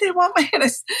 Why did they want me to?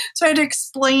 So I had to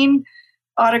explain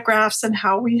autographs and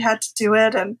how we had to do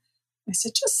it. And I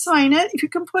said, just sign it. If you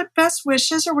can put best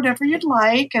wishes or whatever you'd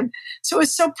like. And so it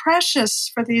was so precious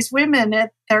for these women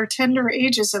at their tender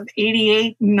ages of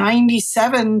 88,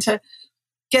 97 to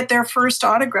get their first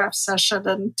autograph session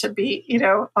and to be,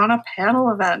 on a panel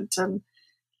event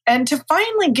and to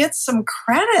finally get some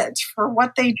credit for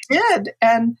what they did.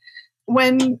 And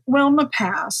when Wilma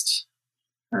passed,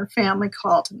 her family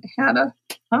called and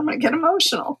I'm going to get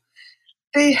emotional.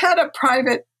 They had a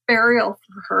private burial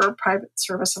for her, private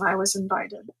service, and I was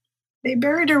invited. They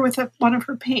buried her with one of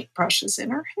her paintbrushes in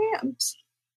her hands.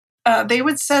 They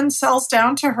would send cells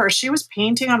down to her. She was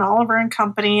painting on Oliver and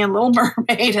Company and Little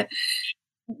Mermaid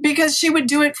because she would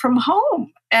do it from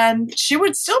home, and she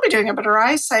would still be doing it, but her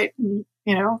eyesight,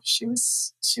 she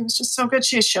was just so good.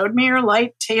 She showed me her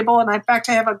light table, and in fact,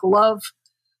 I have a glove,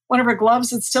 one of her gloves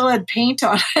that still had paint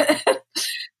on it.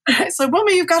 It's like,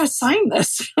 Wilma, you've got to sign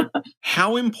this.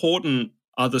 How important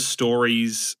are the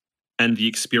stories and the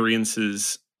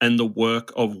experiences and the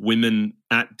work of women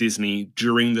at Disney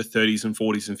during the 30s and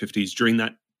 40s and 50s, during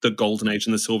the golden age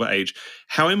and the silver age?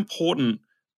 How important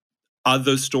are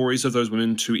those stories of those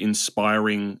women to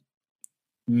inspiring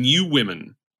new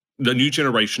women, the new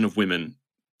generation of women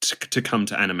to come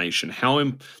to animation?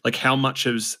 How much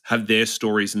have their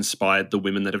stories inspired the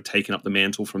women that have taken up the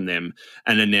mantle from them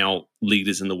and are now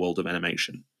leaders in the world of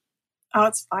animation? Oh,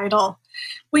 it's vital.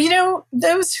 Well,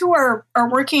 those who are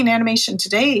working in animation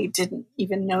today didn't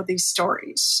even know these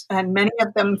stories. And many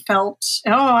of them felt,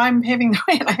 I'm paving the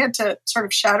way. And I had to sort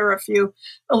of shatter a few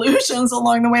illusions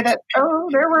along the way that,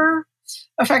 there were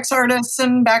effects artists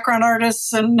and background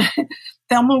artists. And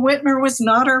Thelma Whitmer was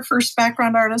not our first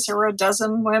background artist. There were a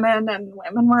dozen women, and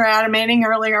women were animating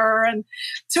earlier. And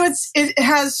so it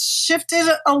has shifted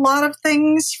a lot of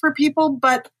things for people,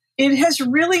 but it has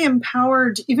really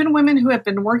empowered even women who have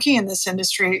been working in this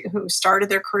industry, who started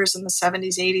their careers in the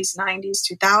 70s, 80s, 90s,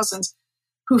 2000s,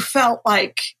 who felt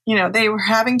like, they were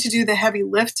having to do the heavy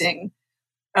lifting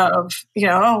of,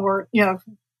 we're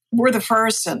the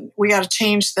first and we got to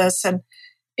change this. And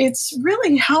it's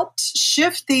really helped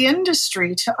shift the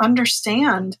industry to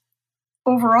understand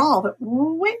overall that,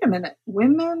 wait a minute,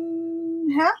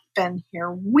 women have been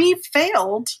here. We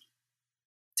failed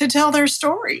to tell their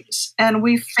stories, and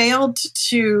we failed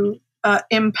to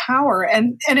empower.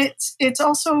 And it's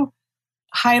also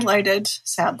highlighted,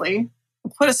 sadly,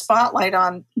 put a spotlight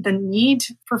on the need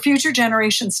for future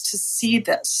generations to see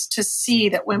this, to see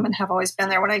that women have always been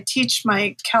there. When I teach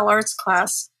my CalArts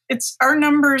class, our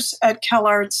numbers at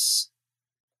CalArts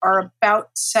are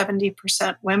about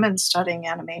 70% women studying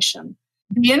animation.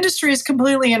 The industry is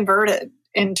completely inverted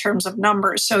in terms of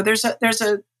numbers. So there's a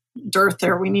dearth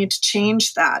there. We need to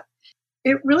change that.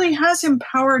 It really has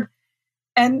empowered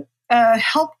and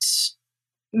helped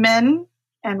men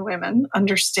and women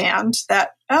understand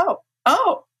that,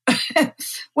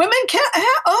 women can,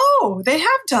 they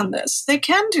have done this. They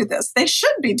can do this. They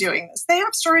should be doing this. They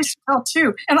have stories to tell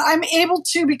too. And I'm able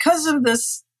to, because of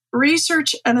this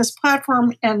research and this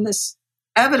platform and this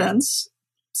evidence,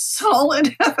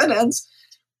 solid evidence,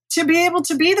 to be able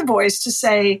to be the voice to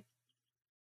say,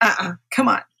 come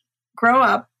on, grow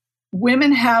up.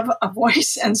 Women have a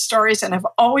voice and stories and have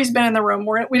always been in the room.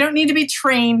 We don't need to be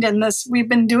trained in this. We've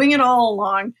been doing it all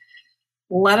along.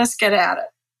 Let us get at it.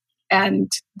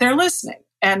 And they're listening,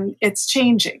 and it's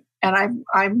changing. And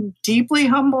I'm deeply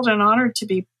humbled and honored to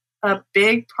be a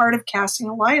big part of casting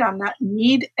a light on that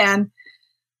need and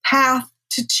path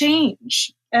to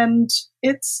change. And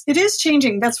it is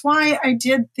changing. That's why I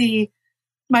did the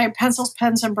my Pencils,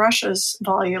 Pens, and Brushes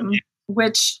volume,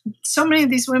 which so many of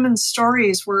these women's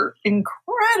stories were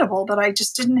incredible that I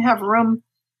just didn't have room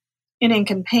in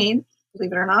ink and paint,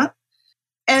 believe it or not.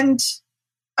 And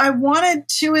I wanted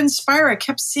to inspire. I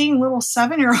kept seeing little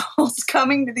 7-year-olds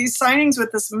coming to these signings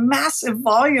with this massive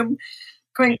volume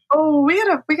going, oh, we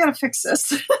gotta fix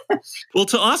this. Well,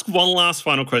 to ask one last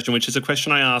final question, which is a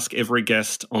question I ask every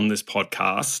guest on this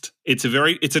podcast,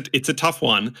 it's a tough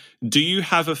one. Do you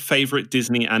have a favorite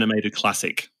Disney animated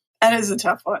classic? That is a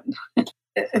tough one.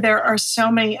 There are so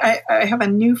many. I have a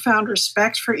newfound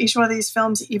respect for each one of these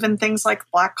films, even things like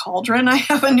Black Cauldron. I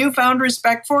have a newfound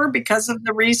respect for because of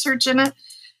the research in it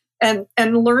and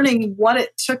learning what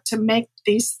it took to make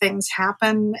these things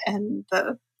happen and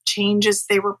the changes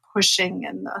they were pushing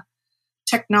and the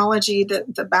technology,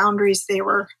 the boundaries they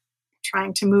were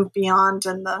trying to move beyond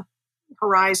and the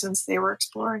horizons they were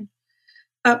exploring.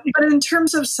 But in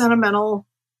terms of sentimental,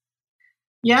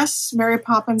 yes, Mary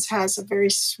Poppins has a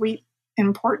very sweet,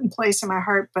 important place in my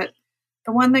heart, but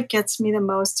the one that gets me the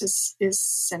most is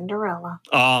Cinderella.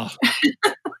 Oh,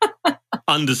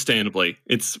 understandably.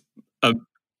 It's a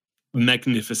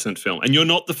magnificent film. And you're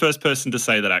not the first person to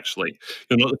say that, actually.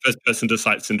 You're not the first person to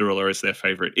cite Cinderella as their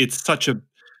favorite. It's such a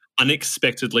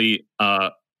unexpectedly,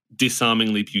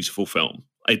 disarmingly beautiful film.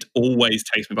 It always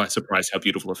takes me by surprise how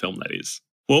beautiful a film that is.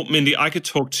 Well, Mindy, I could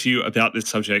talk to you about this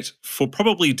subject for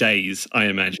probably days, I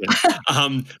imagine.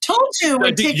 Told you it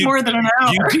would take more than an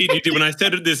hour. You did. When I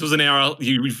said this was an hour,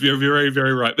 you're very,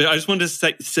 very right. But I just wanted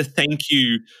to thank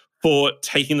you for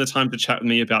taking the time to chat with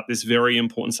me about this very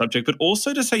important subject, but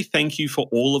also to say thank you for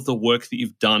all of the work that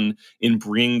you've done in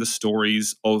bringing the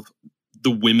stories of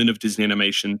the women of Disney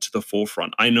animation to the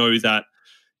forefront. I know that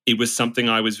it was something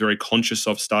I was very conscious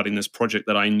of starting this project,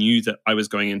 that I knew that I was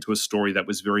going into a story that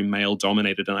was very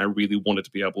male-dominated, and I really wanted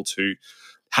to be able to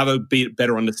have a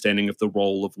better understanding of the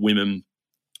role of women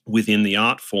within the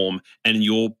art form. And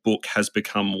your book has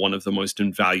become one of the most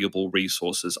invaluable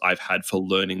resources I've had for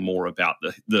learning more about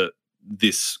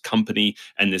this company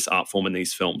and this art form and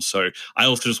these films. So I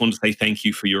also just want to say thank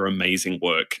you for your amazing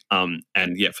work, and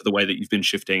for the way that you've been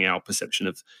shifting our perception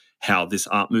of how this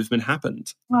art movement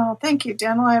happened. Well, thank you,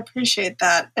 Daniel. I appreciate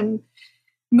that. And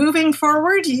moving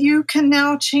forward, you can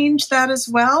now change that as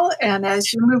well. And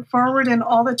as you move forward in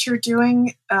all that you're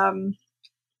doing,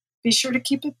 be sure to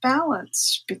keep it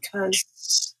balanced,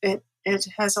 because it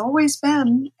has always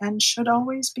been and should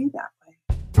always be that way.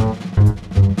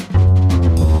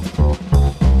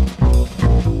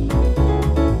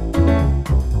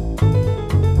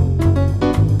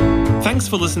 Thanks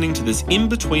for listening to this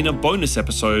In-Betweener bonus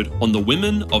episode on the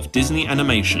women of Disney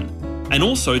animation, and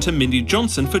also to Mindy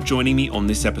Johnson for joining me on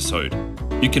this episode.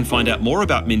 You can find out more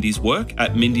about Mindy's work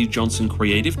at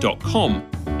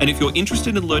mindyjohnsoncreative.com, and if you're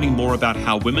interested in learning more about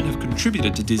how women have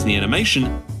contributed to Disney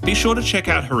animation, be sure to check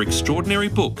out her extraordinary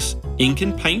books, Ink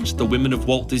and Paint, The Women of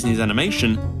Walt Disney's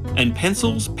Animation, and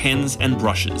Pencils, Pens, and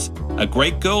Brushes, A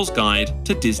Great Girl's Guide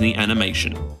to Disney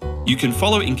Animation. You can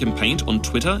follow Ink and Paint on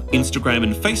Twitter, Instagram,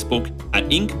 and Facebook at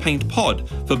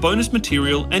InkPaintPod for bonus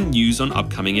material and news on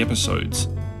upcoming episodes.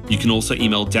 You can also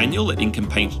email Daniel at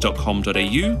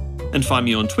inkandpaint.com.au and find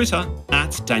me on Twitter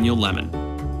at Daniel Lamon.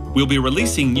 We'll be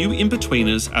releasing new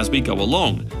In-Betweeners as we go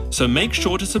along, so make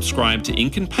sure to subscribe to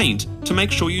Ink and Paint to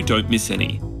make sure you don't miss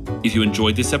any. If you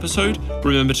enjoyed this episode,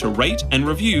 remember to rate and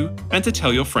review and to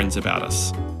tell your friends about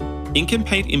us. Ink and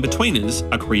Paint In-Betweeners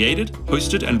are created,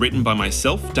 hosted and written by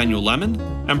myself, Daniel Lamon,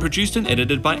 and produced and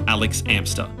edited by Alex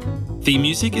Amster. Theme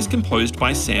music is composed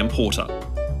by Sam Porter.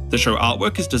 The show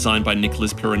artwork is designed by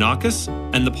Nicholas Piranakis,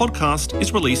 and the podcast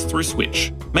is released through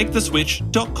Switch,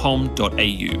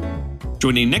 maketheswitch.com.au.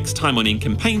 Join in next time on Ink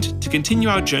and Paint to continue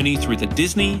our journey through the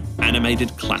Disney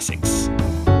animated classics.